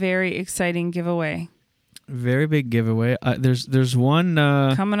a very exciting giveaway. very big giveaway. There's one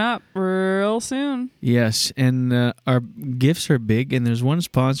Coming up real soon. Yes, and our gifts are big, and there's one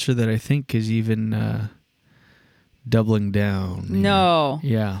sponsor that I think is even doubling down. No.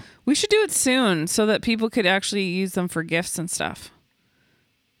 Yeah. We should do it soon so that people could actually use them for gifts and stuff.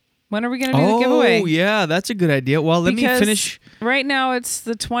 When are we going to do the giveaway? Oh, yeah, that's a good idea. Well, let Because me finish. Right now it's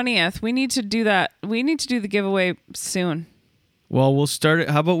the 20th. We need to do that. We need to do the giveaway soon. Well, we'll start it.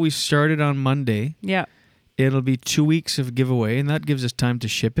 How about we start it on Monday? Yeah. It'll be 2 weeks of giveaway, and that gives us time to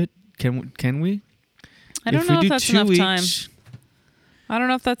ship it. Can we? I don't know if that's enough time. I don't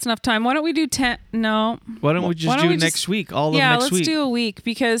know if that's enough time. Why don't we do 10? No. Why don't we just do next week? All of next week. Yeah, let's do a week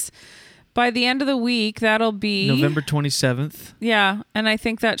because by the end of the week, that'll be November 27th. Yeah, and I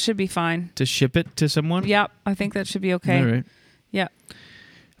think that should be fine. To ship it to someone? Yep, I think that should be okay. All right. Yeah.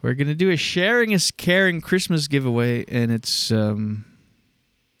 We're going to do a Sharing is Caring Christmas giveaway, and it's going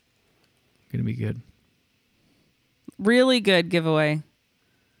to be good. Really good giveaway.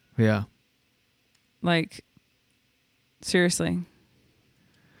 Yeah. Like, seriously.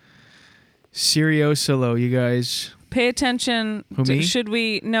 Seriosolo, you guys. Pay attention. Who, me? Should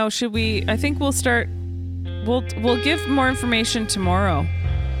we? I think we'll start. We'll give more information tomorrow.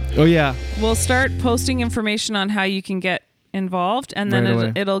 Oh, yeah. We'll start posting information on how you can get involved, and then Right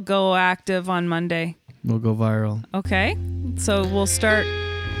away. it'll go active on Monday. We'll go viral. Okay. So we'll start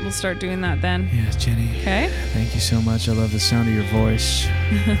doing that then. Yes, Jenny. Okay. Thank you so much. I love the sound of your voice.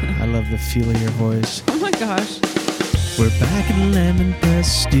 I love the feel of your voice. Oh my gosh. We're back in Lemon Press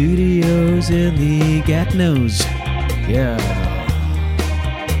Studios in the Gatineaus. Yeah.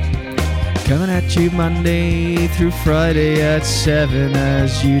 Coming at you Monday through Friday at 7,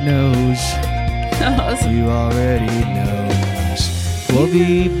 as you knows. You already knows. We'll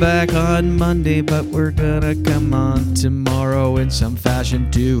be back on Monday, but we're gonna come on tomorrow in some fashion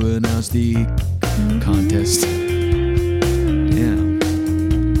to announce the contest. Yeah.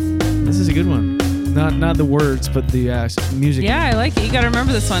 This is a good one. Not the words, but the music. Yeah, I like it. You got to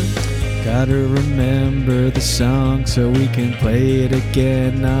remember this one. Gotta remember the song so we can play it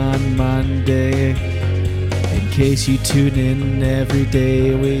again on Monday. In case you tune in every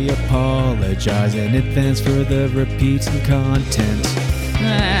day, we apologize in advance for the repeats and content.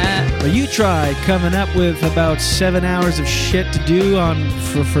 But you try coming up with about 7 hours of shit to do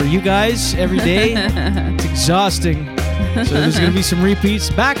for you guys every day. It's exhausting. So there's going to be some repeats.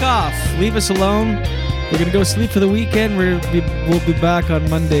 Back off. Leave us alone. We're going to go sleep for the weekend. We'll be back on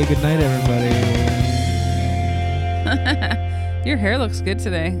Monday. Good night, everybody. Your hair looks good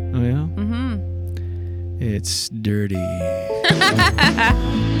today. Oh, yeah? Mm-hmm. It's dirty.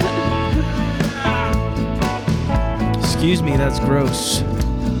 Excuse me, that's gross.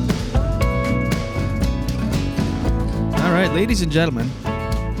 All right, ladies and gentlemen.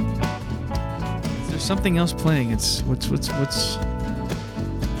 There's something else playing. It's what's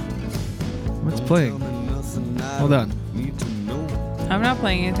playing? Hold on. I'm not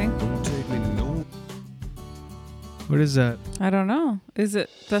playing anything. What is that? I don't know. Is it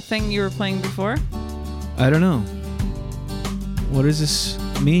the thing you were playing before? I don't know. What does this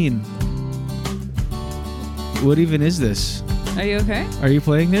mean? What even is this? Are you okay? Are you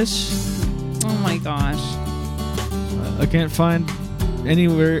playing this? Oh my gosh. I can't find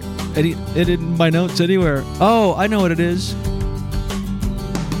anywhere it in my notes anywhere. Oh, I know what it is.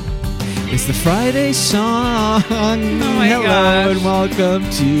 It's the Friday song. Oh my Hello gosh. and welcome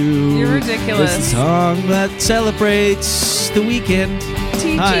to. You're ridiculous. This song that celebrates the weekend.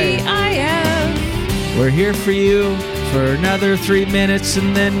 TGIF. We're here for you for another 3 minutes,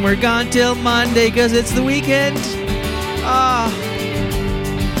 and then we're gone till Monday because it's the weekend.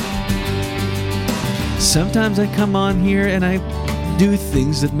 Sometimes I come on here and I do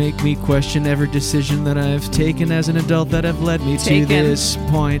things that make me question every decision that I've taken as an adult that have led me to this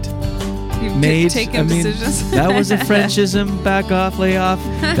point. You've taken decisions. That was a Frenchism. Back off, lay off.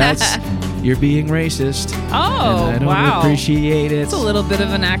 That's you're being racist. Oh, and I don't wow. appreciate it. It's a little bit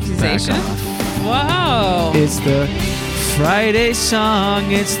of an accusation. Back off. Wow. It's the Friday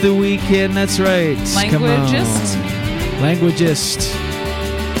song. It's the weekend. That's right. Come on. Languagist.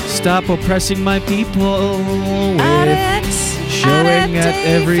 Stop oppressing my people with showing at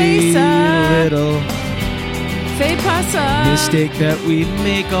every little mistake that we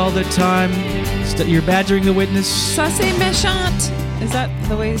make all the time. You're badgering the witness. Ça c'est méchant. Is that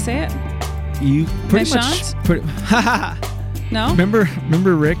the way you say it? You pretty Méchant? much. No?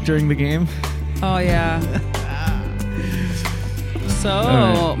 Remember Rick during the game? Oh, yeah.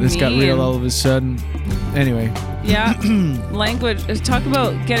 So This got mean. real all of a sudden. Anyway. Yeah. Language. Talk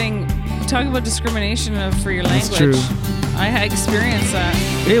about discrimination for your language. That's true. I experienced that.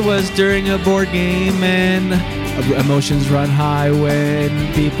 It was during a board game and emotions run high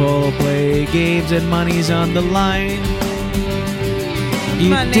when people play games and money's on the line. You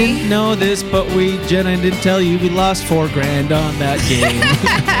Money. didn't know this, but Jenna didn't tell you we lost $4,000 on that game.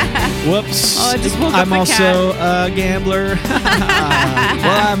 Whoops. Oh, I just woke up I'm the also a gambler.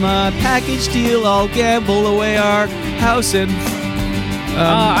 Well, I'm a package deal. I'll gamble away our house and.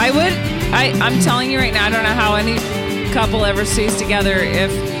 I'm telling you right now, I don't know how any couple ever stays together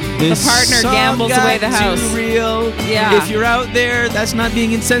if the partner song gambles got away the house. Too real. Yeah. If you're out there, that's not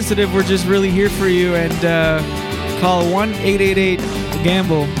being insensitive. We're just really here for you. And call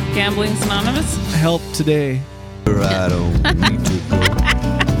 1-888-GAMBLE. Gambling's Anonymous. Help today. I don't need to go.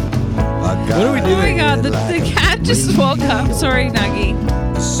 What are we doing? Oh my God, the cat just woke up. Sorry, Nuggy.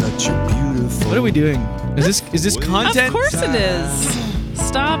 Such a beautiful. What are we doing? Is this content? Of course it is.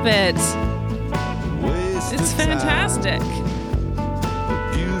 Stop it. It's fantastic.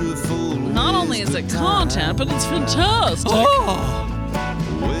 Not only is it content, but it's fantastic.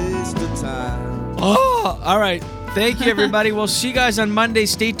 Oh, all right. Thank you, everybody. We'll see you guys on Monday.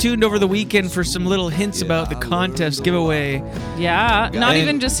 Stay tuned over the weekend for some little hints about the contest giveaway. Yeah, not And-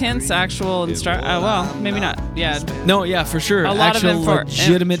 even just hints, actual well, maybe not. Yeah. No, yeah, for sure. A lot of Actual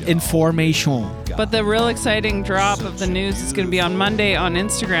legitimate information. But the real exciting drop of the news is going to be on Monday on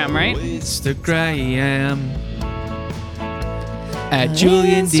Instagram, right? Instagram. At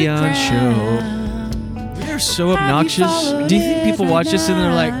Julian Dion Show. We are so obnoxious. Do you think people watch this and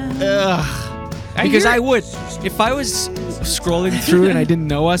they're like, ugh? Because I would. If I was scrolling through and I didn't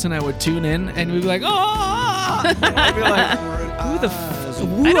know us and I would tune in and we'd be like, oh! I'd be like,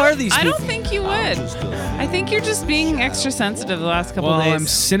 who are these people? I don't think you would. I think you're just being extra sensitive the last couple Well, days. I'm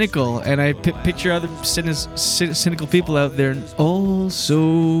cynical, and I picture other cynical people out there, and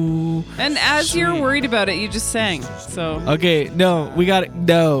also. And as you're worried about it, you just sang. So. Okay, no, we got it.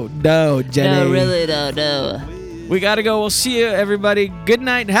 No, Jenny. No, really, no. We gotta go. We'll see you, everybody. Good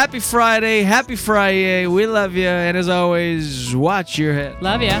night. Happy Friday. Happy Friday. We love you, and as always, watch your head.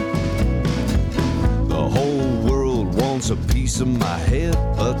 Love ya. The whole world wants a piece of my head,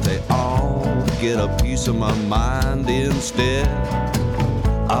 but they all get a piece of my mind instead.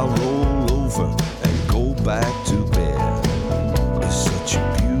 I roll over and go back to bed. It's such a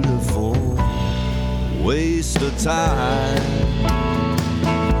beautiful waste of time.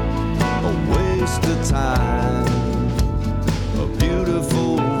 A waste of time. A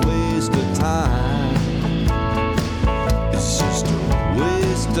beautiful waste of time. It's just a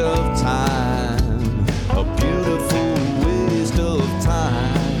waste of time.